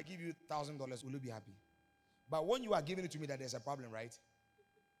 If I give you $1,000, will you be happy? But when you are giving it to me, that there's a problem, right?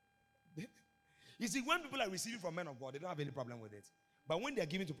 You see, when people are receiving from men of God, they don't have any problem with it. But when they are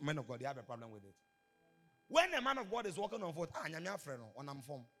giving to men of God, they have a problem with it. When a man of God is walking on foot,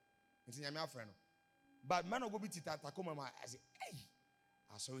 but man of God be tita takoma ma I say, hey,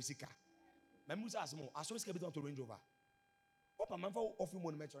 asori sika. My musa asmo, asori sika bit to Range Rover. Papa man for offer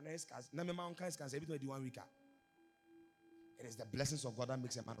money metro na eskas, na me man kan eskas bit to 1 week. It is the blessings of God that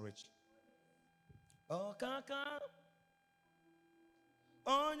makes a man rich. Oh kaka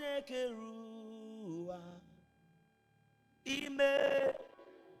onye keruwa Amen.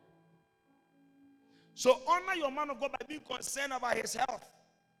 So honor your man of God by being concerned about his health,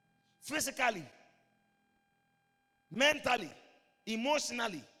 physically, mentally,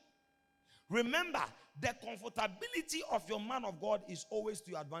 emotionally. Remember, the comfortability of your man of God is always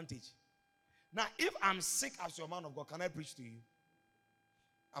to your advantage. Now, if I'm sick as your man of God, can I preach to you?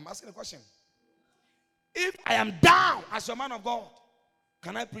 I'm asking a question. If I am down as your man of God,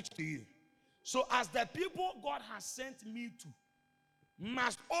 can I preach to you? So, as the people God has sent me to,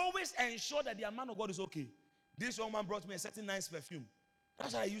 must always ensure that their man of God is okay. This young man brought me a certain nice perfume.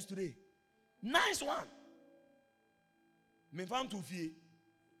 That's what I use today. Nice one. Me found two fee.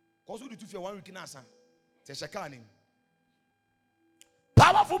 Cause we do 2 fee 1 week in asa.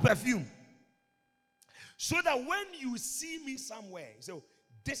 Powerful perfume. So that when you see me somewhere, you say, oh,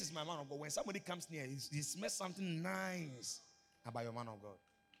 this is my man of God. When somebody comes near, he smells something nice about your man of God.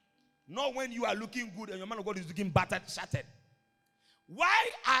 Not when you are looking good and your man of God is looking battered, shattered. Why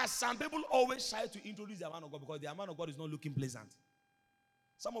are some people always shy to introduce their man of God? Because their man of God is not looking pleasant.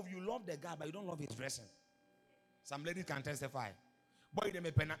 Some of you love the guy, but you don't love his dressing. Some ladies can testify. Boy, they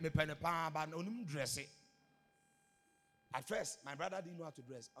me pen but no dress it. At first, my brother didn't know how to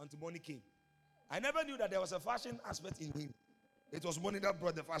dress until money came. I never knew that there was a fashion aspect in him. It was money that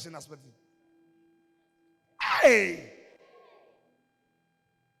brought the fashion aspect in. Hey!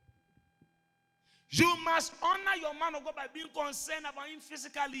 You must honor your man of God by being concerned about him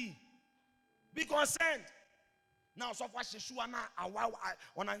physically. Be concerned. Now, so far, Sheshuana,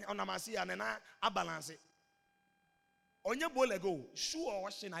 on a masi and a balance it. On your bowl ago, sure,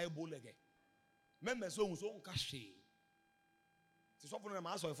 washing I bowl again. Members own cashy. It's often a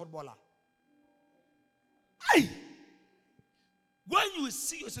master of footballer. Hey! When you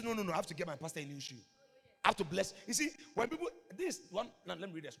see, you say, no, I have to get my pastor a new shoe. I have to bless. You see, when people, this one, let me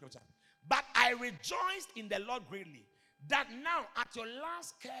read the scripture. But I rejoiced in the Lord greatly, that now at your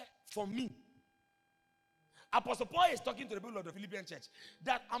last care for me, Apostle Paul is talking to the people of the Philippian church,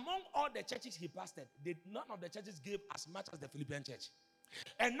 that among all the churches he pastored, none of the churches gave as much as the Philippian church.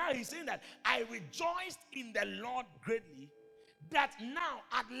 And now he's saying that I rejoiced in the Lord greatly, that now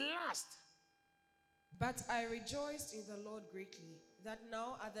at last. But I rejoiced in the Lord greatly, that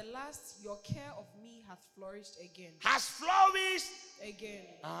now at the last your care of me hath flourished again. Has flourished again.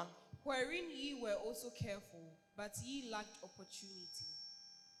 Wherein ye were also careful, but ye lacked opportunity.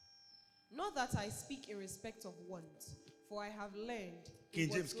 Not that I speak in respect of want, for I have learned in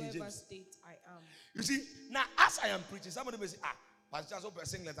whatsoever state I am. You see, now as I am preaching, somebody may say, Pastor Charles,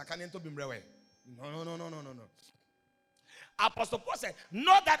 sing letter, can't enter Bimrewe. No. Apostle Paul said,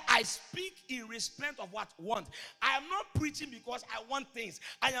 not that I speak in respect of what want. I am not preaching because I want things.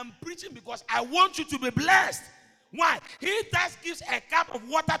 I am preaching because I want you to be blessed. Why? He that gives a cup of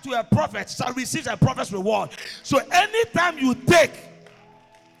water to a prophet shall receive a prophet's reward. So anytime you take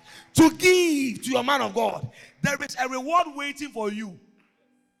to give to your man of God, there is a reward waiting for you.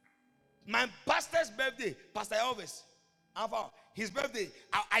 My pastor's birthday, Pastor Elvis, his birthday,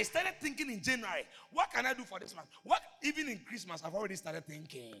 I started thinking in January, what can I do for this man? What, even in Christmas, I've already started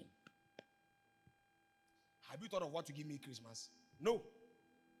thinking. Have you thought of what to give me Christmas? No.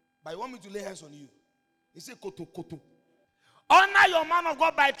 But you want me to lay hands on you. He said, koto. Honor your man of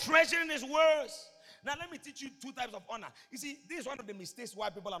God by treasuring his words. Now, let me teach you 2 types of honor. You see, this is one of the mistakes why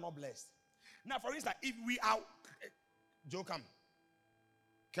people are not blessed. Now, for instance, if we are... Joe, come.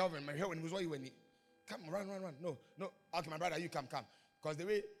 Kelvin, my when he was what you were. Come, run. No. Okay, my brother, you come. Because the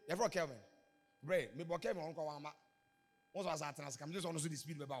way... Everyone, Kelvin. Ray, me boy Kelvin, uncle Wamba. What was that? I'm just on to the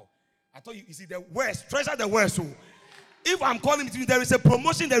speed about. I thought you see the worst. Treasure the worst. So, if I'm calling it to you, there is a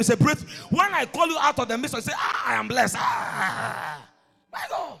promotion, there is a breakthrough. When I call you out of the midst, I say, I am blessed. My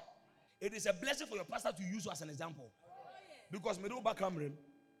God. It is a blessing for your pastor to use you as an example. Because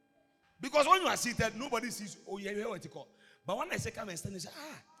because when you are seated, nobody sees, oh, yeah, what you call. But when I say come and stand, they say,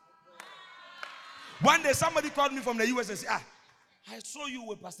 One day somebody called me from the US and said, I saw you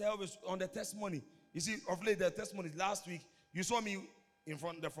with Pastor Elvis on the testimony. You see, of late, the testimony last week, you saw me in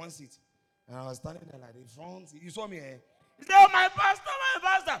front the front seat. And I was standing there like the front seat. You saw me, He said, oh, my pastor.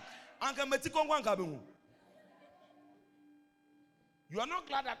 You are not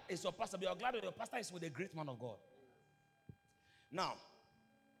glad that it's your pastor, but you are glad that your pastor is with a great man of God. Now,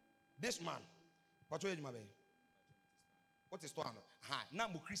 this man, what is to honor? Now,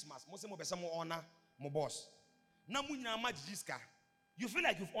 Christmas, most of them honor my boss. Now, you feel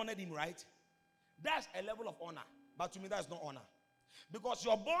like you've honored him, right? That's a level of honor. But to me, that's not honor. Because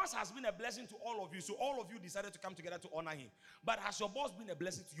your boss has been a blessing to all of you, so all of you decided to come together to honor him. But has your boss been a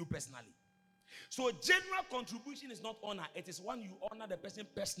blessing to you personally? So general contribution is not honor. It is when you honor the person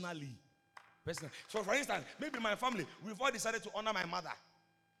personally. Personal. So for instance, maybe my family, we've all decided to honor my mother.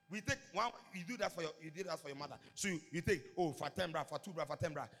 We take one, you do that for your mother. So you take, for 10 bra, for 2 bra, for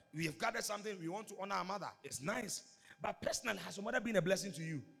 10 bra. We have gathered something, we want to honor our mother. It's nice. But personally, has your mother been a blessing to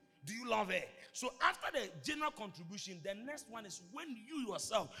you? Do you love her? So after the general contribution, the next one is when you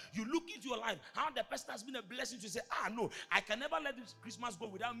yourself, you look into your life, how the person has been a blessing to say, no, I can never let this Christmas go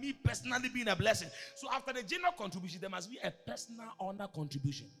without me personally being a blessing. So after the general contribution, there must be a personal honor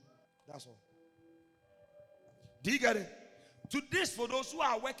contribution. That's all. Do you get it? To this, for those who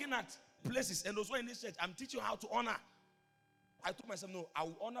are working at places and those who are in this church, I'm teaching you how to honor. I told myself, no, I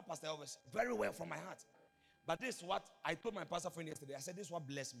will honor Pastor Elvis very well from my heart. But this is what I told my pastor friend yesterday. I said, this is what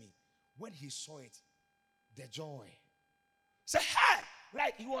blessed me. When he saw it, the joy. He said, hey!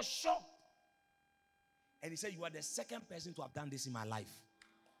 Like he was shocked. And he said, you are the second person to have done this in my life.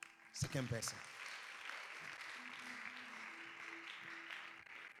 Second person.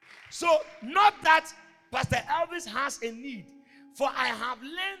 So, not that Pastor Elvis has a need, for I have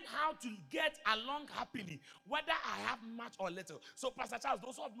learned how to get along happily, whether I have much or little. So, Pastor Charles,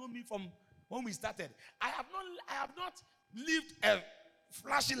 those who have known me from when we started, I have not lived a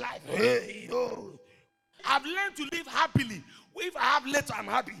flashy life. Hey, yo. I've learned to live happily. If I have little, I'm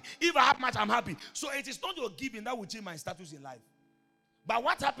happy. If I have much, I'm happy. So it is not your giving that will change my status in life. But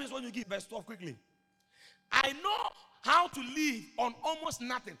what happens when you give? Verse 12 quickly. I know how to live on almost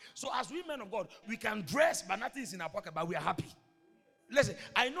nothing. So as we men of God, we can dress, but nothing is in our pocket, but we are happy. Listen,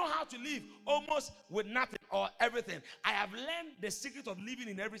 I know how to live almost with nothing or everything. I have learned the secret of living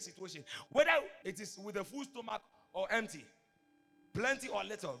in every situation, whether it is with a full stomach or empty, plenty or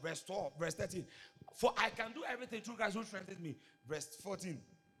little. Verse 12, verse 13. For I can do everything through Christ who strengthens me. Verse 14.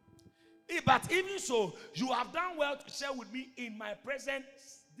 But even so, you have done well to share with me in my present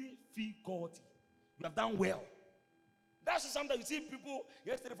difficulty. You have done well. That's something you see people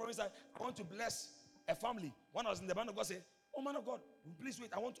yesterday, for instance. I want to bless a family. When I was in the man of God, said, oh man of God, please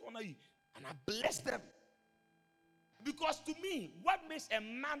wait, I want to honor you. And I bless them. Because to me, what makes a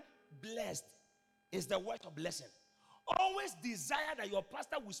man blessed is the word of blessing. Always desire that your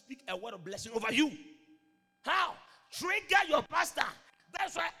pastor will speak a word of blessing over you. How? Trigger your pastor.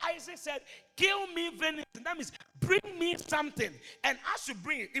 That's why Isaac said, kill me venison. That means bring me something. And as you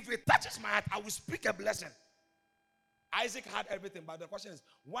bring it, if it touches my heart, I will speak a blessing. Isaac had everything, but the question is,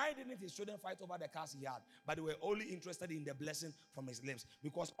 why didn't his children fight over the cars he had? But they were only interested in the blessing from his lips,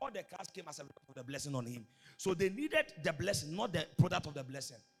 because all the cars came as a result of the blessing on him. So they needed the blessing, not the product of the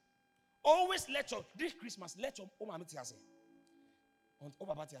blessing. Always this Christmas, let your plan a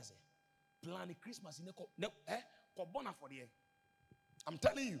Christmas in the I'm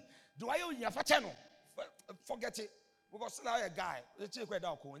telling you, do I owe you a channel? Forget it. Because still a guy,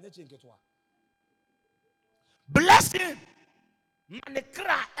 blessing.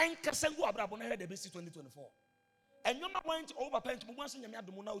 Manekra enkasengu abrabona here the BC 2024. And you're not going to overpay to once in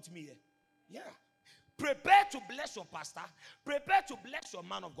me. Yeah. Prepare to bless your pastor. Prepare to bless your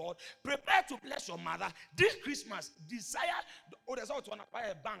man of God. Prepare to bless your mother. This Christmas, desire. Oh, there's also buy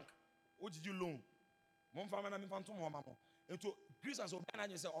a bank. What did you loan? Into Christmas,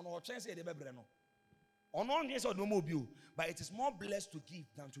 but it is more blessed to give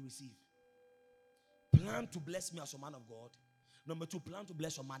than to receive. Plan to bless me as a man of God. Number 2, plan to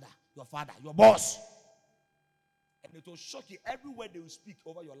bless your mother, your father, your boss. And it will shock you everywhere they will speak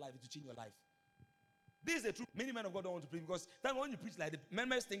over your life. It will change your life. This is the truth. Many men of God don't want to preach, because then when you preach like that,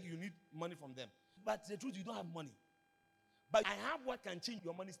 members think you need money from them. But the truth, you don't have money. But I have what can change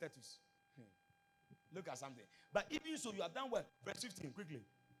your money status. Look at something. But even so, you have done well. Verse 15, quickly.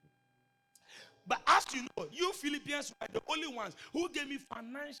 But as you know, you Philippians were the only ones who gave me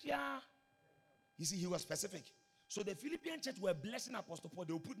financial. You see, he was specific. So the Philippian church were blessing Apostle Paul.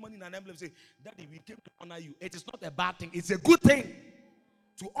 They will put money in an envelope and say, Daddy, we came to honor you. It is not a bad thing. It's a good thing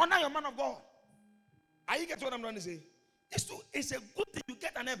to honor your man of God. Are you getting what I'm trying to say? It's a good thing to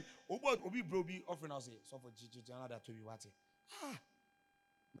get an envelope. Obi bro be offering us. So for that to be what?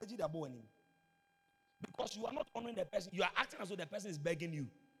 Because you are not honoring the person. You are acting as though the person is begging you.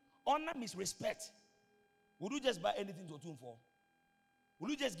 Honor means respect. Would you just buy anything to atone for?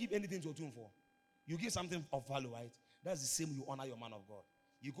 Will you just give anything to atone for? You give something of value, right? That's the same you honor your man of God.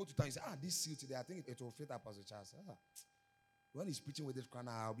 You go to town, you say, this suit today, I think it will fit Apostle Charles. When he's preaching with this crown,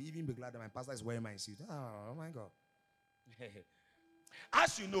 I'll be even be glad that my pastor is wearing my suit. Oh my God.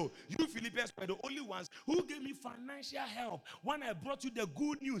 As you know, you Philippians were the only ones who gave me financial help when I brought you the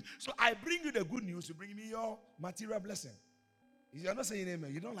good news. So I bring you the good news to bring me your material blessing. You're not saying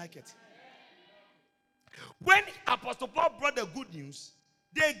amen. You don't like it. When Apostle Paul brought the good news,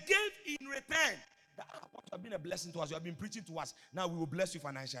 they gave in return. That you have been a blessing to us. You have been preaching to us. Now we will bless you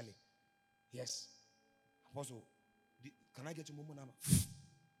financially. Yes. Apostle, can I get your mobile number?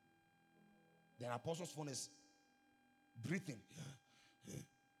 Then Apostle's phone is breathing.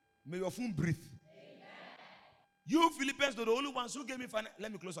 May your phone breathe. You Philippines are the only ones who gave me finance.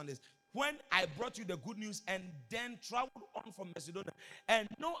 Let me close on this. When I brought you the good news and then traveled on from Macedonia, and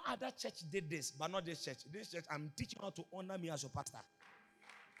no other church did this, but not this church. This church, I'm teaching how to honor me as your pastor.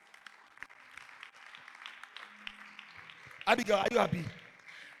 Abigail, are you happy?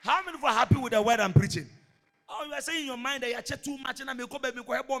 How many of you are happy with the word I'm preaching? Oh, you are saying in your mind that you are too much and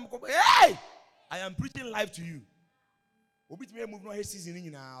hey! I am preaching live to you. Obit me move no season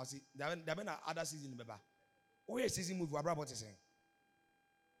in now. See, there been other season beba. Oh, season move. What is saying?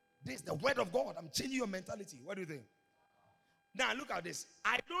 This is the word of God. I'm changing your mentality. What do you think? Now look at this.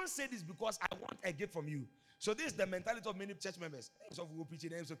 I don't say this because I want a gift from you. So this is the mentality of many church members. So we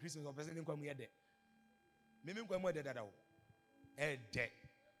preaching names of Christians or person come here there. Maybe come here there.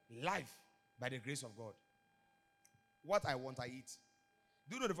 Life by the grace of God. What I want, I eat.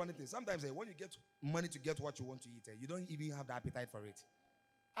 Do you know the funny thing? Sometimes when you get money to get what you want to eat, you don't even have the appetite for it.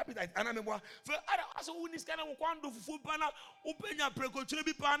 Appetite. And I remember,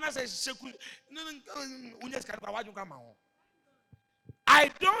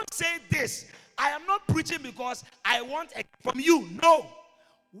 I don't say this. I am not preaching because I want a from you. No.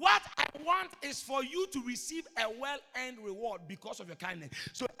 What I want is for you to receive a well-earned reward because of your kindness.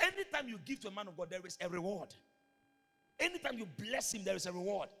 So anytime you give to a man of God, there is a reward. Anytime you bless him, there is a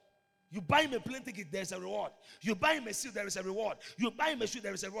reward. You buy him a plane ticket, there is a reward. You buy him a suit, there is a reward. You buy him a shoe,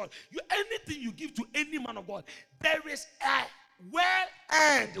 there is a reward. Anything you give to any man of God, there is a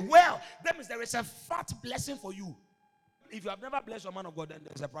well-earned. Well, that means there is a fat blessing for you. If you have never blessed a man of God, then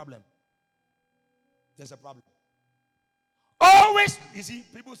there's a problem. There's a problem. Always, you see,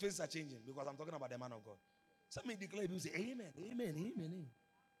 people's faces are changing because I'm talking about the man of God. Some may declare, people say, amen, amen, amen, amen.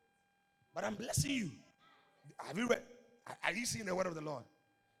 But I'm blessing you. Have you read? Are you seeing the word of the Lord?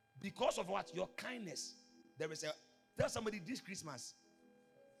 Because of what? Your kindness. There is a, tell somebody this Christmas,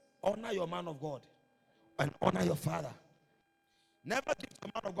 honor your man of God and honor your father. Never give to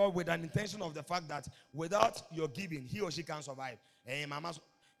a man of God with an intention of the fact that without your giving, he or she can't survive. Hey, mama,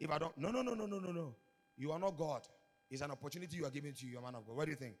 if I don't, no. You are not God. It's an opportunity you are giving to your man of God. What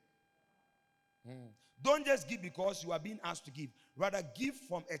do you think? Don't just give because you are being asked to give. Rather, give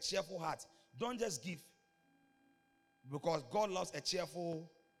from a cheerful heart. Don't just give because God loves a cheerful.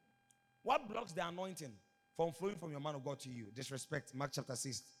 What blocks the anointing from flowing from your man of God to you? Disrespect. Mark chapter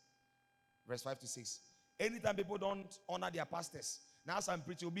 6, verse 5 to 6. Anytime people don't honor their pastors, now some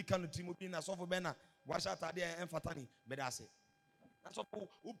preacher will be kind of Timothy and so for Bena, wash out there and Fatani, but that's it. That's what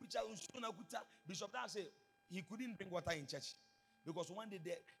preacher Bishop Dan say he couldn't drink water in church because one day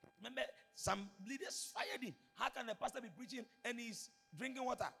remember some leaders fired him. How can the pastor be preaching and he's drinking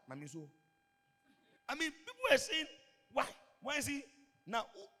water? I mean, people are saying, why? Why is he? Now,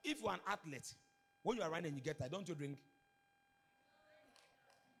 if you are an athlete, when you are running and you get tired, don't you drink?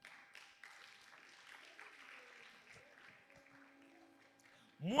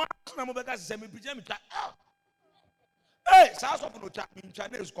 Hey, South of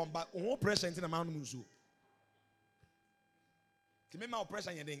Chinese come back. Oh, pressure into the mountain musu.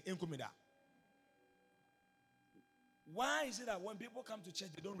 Why is it that when people come to church,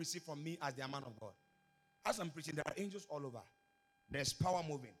 they don't receive from me as their man of God? As I'm preaching, there are angels all over. There's power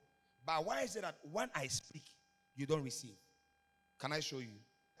moving. But why is it that when I speak, you don't receive? Can I show you?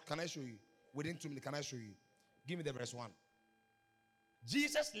 Can I show you? Within 2 minutes, can I show you? Give me the verse 1.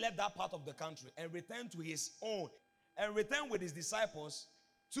 Jesus left that part of the country and returned to his own. And returned with his disciples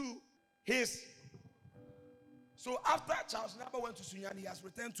to his. So after Charles Naba went to Sunyani, he has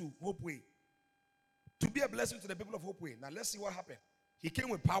returned to Hope Way to be a blessing to the people of Hope Way. Now let's see what happened. He came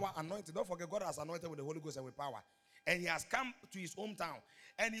with power, anointed. Don't forget, God has anointed with the Holy Ghost and with power. And he has come to his hometown.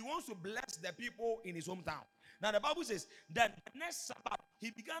 And he wants to bless the people in his hometown. Now the Bible says that the next Sabbath, he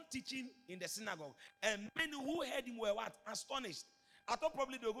began teaching in the synagogue. And many who heard him were what? Astonished. I thought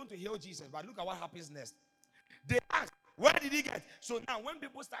probably they were going to heal Jesus. But look at what happens next. They asked, where did he get? So now when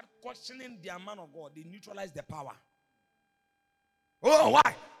people start questioning their man of God, they neutralize the power. Oh,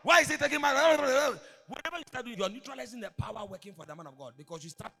 why? Why is he taking my... Whatever you start doing, you're neutralizing the power working for the man of God. Because you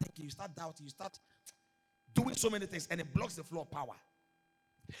start thinking, you start doubting, you start doing so many things, and it blocks the flow of power.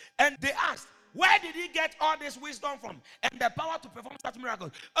 And they asked, where did he get all this wisdom from? And the power to perform such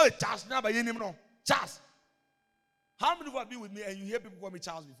miracles? Oh, Charles, never you know. Charles. How many of you have been with me and you hear people call me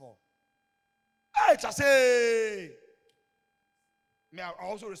Charles before? Hey, Charles, hey. May I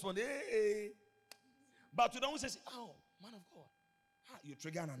also respond, hey. But to the one who says, oh, man of God, you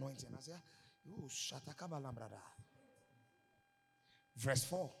trigger an anointing. I say, oh, shatakabala, brother. Verse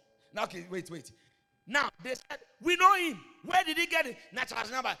 4. Now, okay, wait. Now they said, we know him. Where did he get it? Natural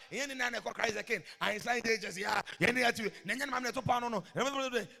number. He ain't in Christ the King. And he's like, just yeah. And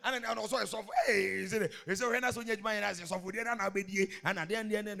also a soft. Hey, is it? It's a renas on your mind as a soft. And I'll be and at the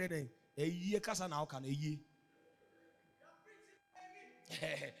end, a year casa now can a year.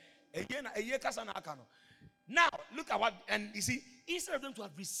 A year casa now can. Now look at what, and you see, instead of them to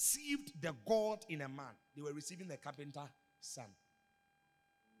have received the God in a man, they were receiving the carpenter's son.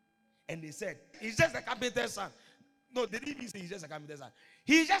 And they said, he's just a carpenter's son. No, they didn't even say he's just a carpenter's son.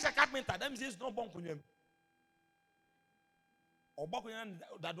 He's just a carpenter. That means he's not born with him. Or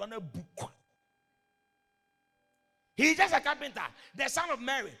that one a book. He's just a carpenter, the son of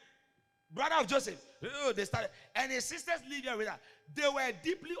Mary, brother of Joseph. Oh, they started, and his sisters live here with her. They were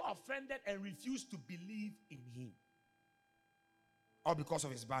deeply offended and refused to believe in him. Or because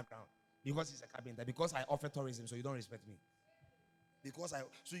of his background. Because he's a carpenter. Because I offer tourism, so you don't respect me.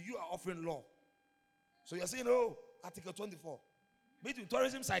 So you are offering law. So you're saying, oh, Article 24. Between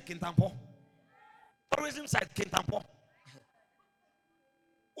tourism side Kintampo. Tourism side Kintampo.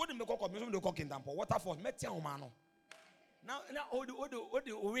 What do you call commission? They call Kintampo. Waterfall. Metia Omano. Now, all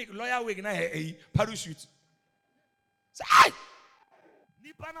the lawyer wig na a parachute. Say, aye.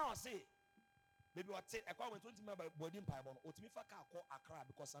 Nipa now say, maybe what say? I call when 20 members body in Paibo. Otimi faka call Accra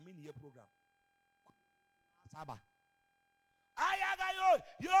because I'm in the program. Saba.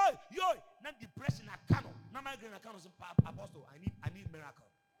 Yo. Not depression a canon. Now my green account is apostle. I need miracle.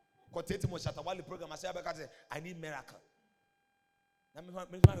 Continue to shatter while the program. I say I need miracle. Now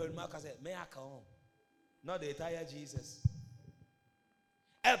me heard Mark say miracle. Not the entire Jesus.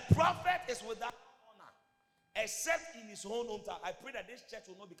 A prophet is without honor, except in his own hometown. I pray that this church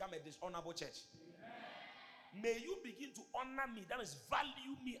will not become a dishonorable church. Amen. May you begin to honor me. That is,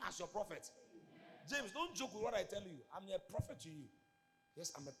 value me as your prophet. James, don't joke with what I tell you. I'm a prophet to you.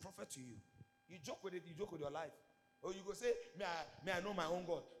 Yes, I'm a prophet to you. You joke with it, you joke with your life. Or you go say, me I know my own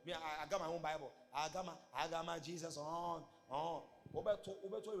God. Me I got my own Bible. I got my Jesus on.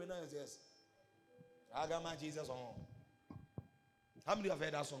 Yes. I got my Jesus on. How many have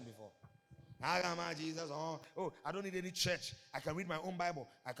heard that song before? I got my Jesus on. Oh, I don't need any church. I can read my own Bible.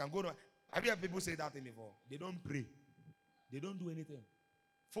 I can go to. Have you heard people say that thing before? They don't pray. They don't do anything.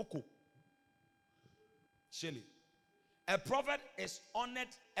 Foko. Surely. A prophet is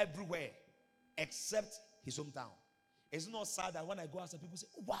honored everywhere except his hometown. It's not sad that when I go outside, people say,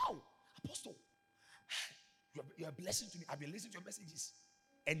 oh, wow, Apostle, you're a blessing to me. I've been listening to your messages.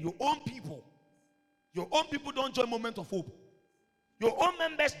 And your own people don't join Moment of Hope. Your own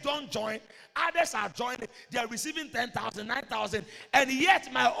members don't join. Others are joining. They are receiving 10,000, 9,000. And yet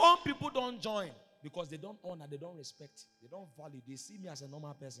my own people don't join. Because they don't honor, they don't respect, they don't value. They see me as a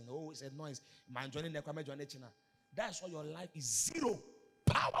normal person. Oh, it's a noise. Man joining the joining China. That's why your life is zero.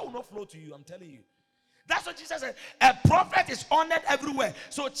 Power will not flow to you, I'm telling you. That's what Jesus said. A prophet is honored everywhere.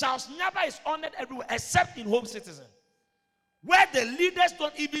 So Charles Nyaba is honored everywhere except in Home Citizen, where the leaders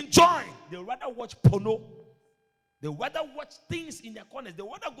don't even join. They rather watch porno. They rather watch things in their corners. They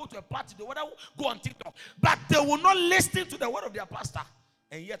rather go to a party. They rather go on TikTok. But they will not listen to the word of their pastor.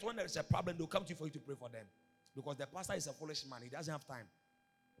 And yet when there is a problem, they'll come to you for you to pray for them. Because the pastor is a foolish man. He doesn't have time.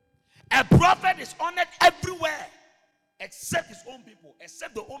 A prophet is honored everywhere except his own people.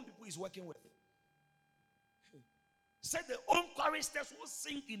 Except the own people he's working with. Said the own choristers will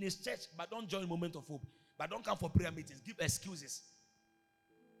sing in his church but don't join Moment of Hope. But don't come for prayer meetings. Give excuses.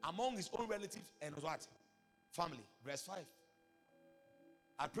 Among his own relatives and what? Family. Verse 5.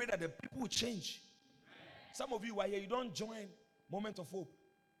 I pray that the people will change. Some of you are here, you don't join Moment of Hope.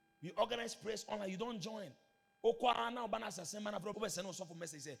 You organize prayers online, you don't join.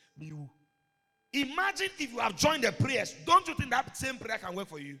 Imagine if you have joined the prayers. Don't you think that same prayer can work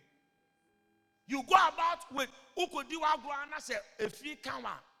for you? You go about with say if you can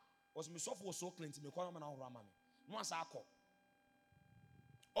was me so clean to me.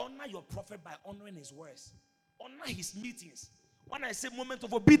 Honor your prophet by honoring his words. Honor his meetings. When I say Moment of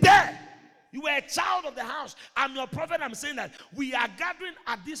Hope, be there. You are a child of the house. I'm your prophet. I'm saying that we are gathering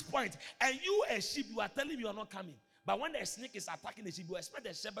at this point, and you, a sheep, you are telling me you are not coming. But when the snake is attacking the sheep, you expect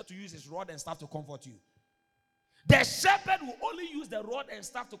the shepherd to use his rod and staff to comfort you. The shepherd will only use the rod and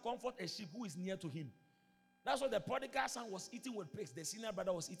staff to comfort a sheep who is near to him. That's why the prodigal son was eating with pigs. The senior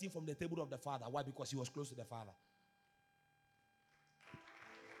brother was eating from the table of the father. Why? Because he was close to the father.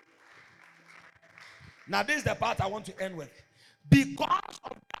 Now, this is the part I want to end with. Because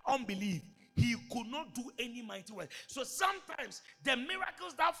of the unbelief, he could not do any mighty work. So sometimes the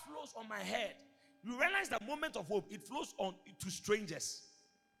miracles that flows on my head, you realize the Moment of Hope, it flows on to strangers.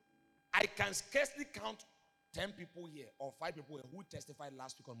 I can scarcely count 10 people here or 5 people here who testified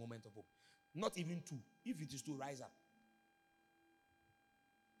last week on Moment of Hope. Not even 2. If it is 2, rise up.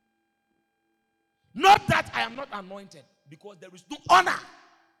 Not that I am not anointed, because there is no honor.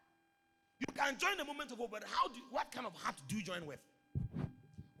 You can join the Moment of Hope, but what kind of heart do you join with?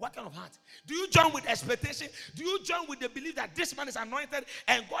 What kind of heart? Do you join with expectation? Do you join with the belief that this man is anointed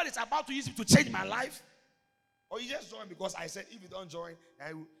and God is about to use him to change my life? Or you just join because I said, if you don't join,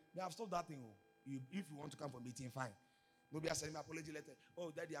 I have stopped that thing. If you want to come for meeting, fine. Nobody has sent me an apology letter.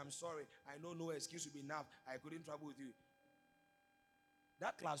 Oh, Daddy, I'm sorry. I know no excuse will be enough. I couldn't travel with you.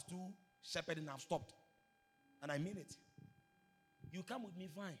 That class 2 shepherding have stopped. And I mean it. You come with me,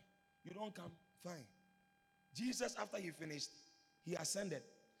 fine. You don't come, fine. Jesus, after he finished, he ascended.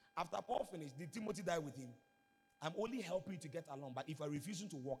 After Paul finished, did Timothy die with him? I'm only helping you to get along. But if you're refusing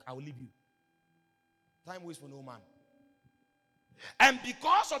to walk, I will leave you. Time waits for no man. And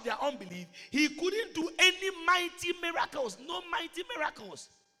because of their unbelief, he couldn't do any mighty miracles. No mighty miracles.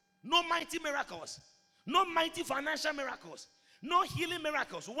 No mighty miracles. No mighty financial miracles. No healing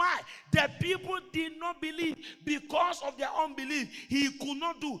miracles. Why? The people did not believe. Because of their unbelief, he could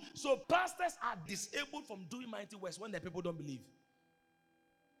not do. So pastors are disabled from doing mighty works when the people don't believe.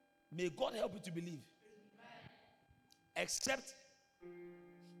 May God help you to believe. Except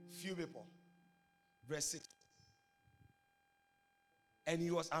few people. Verse 6. And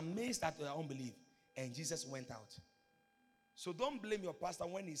he was amazed at their unbelief. And Jesus went out. So don't blame your pastor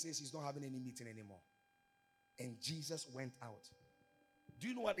when he says he's not having any meeting anymore. And Jesus went out. Do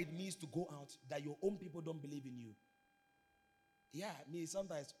you know what it means to go out? That your own people don't believe in you. Yeah, me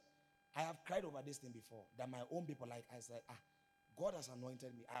sometimes I have cried over this thing before. That my own people, like I said, God has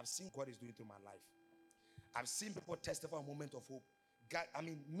anointed me. I have seen what he's doing to my life. I've seen people testify a moment of hope. God,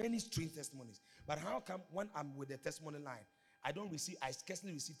 many strange testimonies. But how come when I'm with the testimony line, I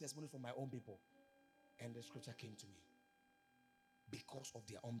scarcely receive testimony from my own people? And the scripture came to me. Because of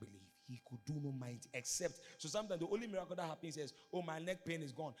their unbelief, he could do no mighty except. So sometimes the only miracle that happens is, oh, my neck pain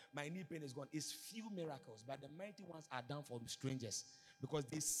is gone, my knee pain is gone. It's few miracles, but the mighty ones are done for strangers because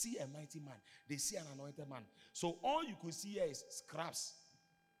they see a mighty man, they see an anointed man. So all you could see here is scraps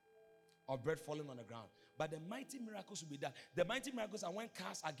of bread falling on the ground. But the mighty miracles will be done. The mighty miracles are when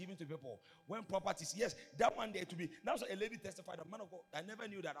cars are given to people, when properties. Yes, that one day to be. Now a lady testified, a man of God. I never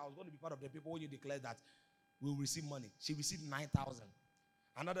knew that I was going to be part of the people when you declared that we will receive money. She received 9,000.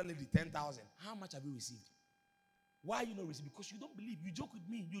 Another lady 10,000. How much have you received? Why you not receive? Because you don't believe. You joke with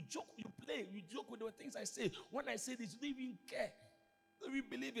me. You joke. You play. You joke with the things I say. When I say this, you don't even care. You don't even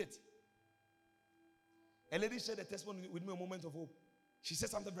believe it. A lady shared a testimony with me a moment of hope. She said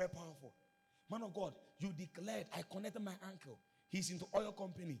something very powerful. Man of God, you declared. I connected my uncle. He's into oil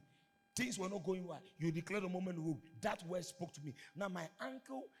company. Things were not going well. You declared a moment of hope. That word spoke to me. Now my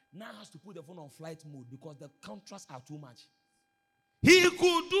uncle now has to put the phone on flight mode because the contracts are too much. He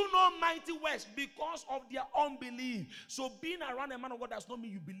could do no mighty works because of their unbelief. So being around a man of God does not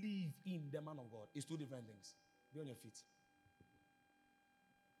mean you believe in the man of God. It's two different things. Be on your feet.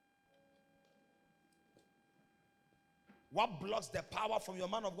 What blocks the power from your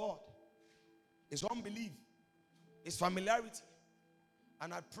man of God? It's unbelief. It's familiarity.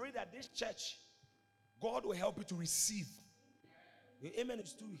 And I pray that this church, God will help you to receive. Your amen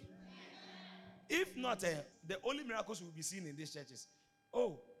is true. If not, the only miracles we'll be seeing in these churches.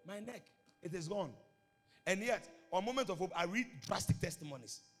 Oh, my neck, it is gone. And yet, on Moment of Hope, I read drastic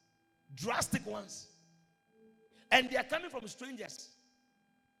testimonies. Drastic ones. And they are coming from strangers.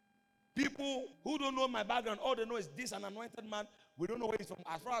 People who don't know my background, all they know is this an anointed man. We don't know where he's from.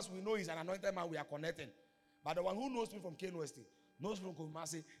 As far as we know he's an anointed man, we are connected. But the one who knows me from Kano West, knows me from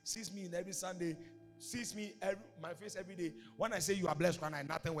Kumasi, sees me in every Sunday, sees me my face every day. When I say you are blessed, when I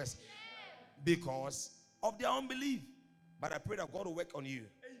nothing worse. Because of their unbelief. But I pray that God will work on you.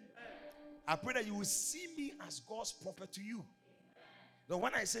 I pray that you will see me as God's prophet to you. That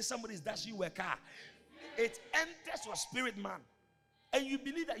when I say somebody is dashing you a car, it enters your spirit, man. And you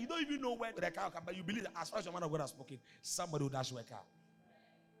believe that you don't even know where the car will come, but you believe that as far as your man of God has spoken, somebody will dash you a car.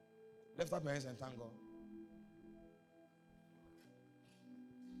 Lift up your hands and thank God.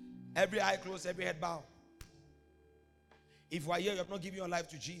 Every eye closed, every head bowed. If you are here, you have not given your life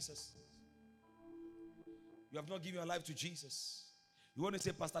to Jesus. You have not given your life to Jesus. You want to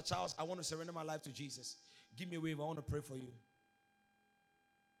say, Pastor Charles, I want to surrender my life to Jesus. Give me a wave. I want to pray for you.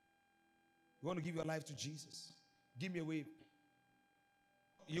 You want to give your life to Jesus. Give me a wave.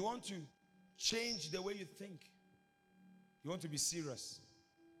 You want to change the way you think. You want to be serious.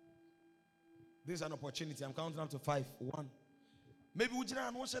 This is an opportunity. I'm counting down to 5. 1. Maybe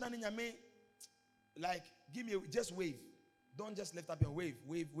like give me just wave. Don't just lift up your wave.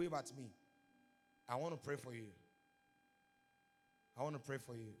 Wave at me. I want to pray for you. I want to pray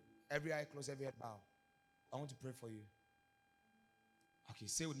for you. Every eye closed, every head bow. I want to pray for you. Okay,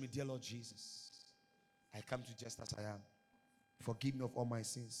 say with me, dear Lord Jesus, I come to you just as I am. Forgive me of all my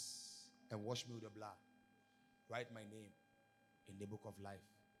sins and wash me with your blood. Write my name in the book of life.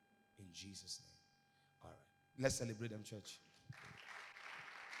 In Jesus' name. All right. Let's celebrate them, church.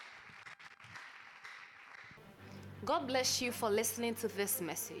 God bless you for listening to this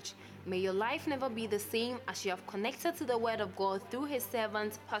message. May your life never be the same as you have connected to the Word of God through His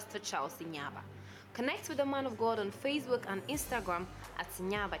servant, Pastor Charles Inyaba. Connect with the man of God on Facebook and Instagram at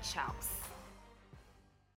Inyaba Charles.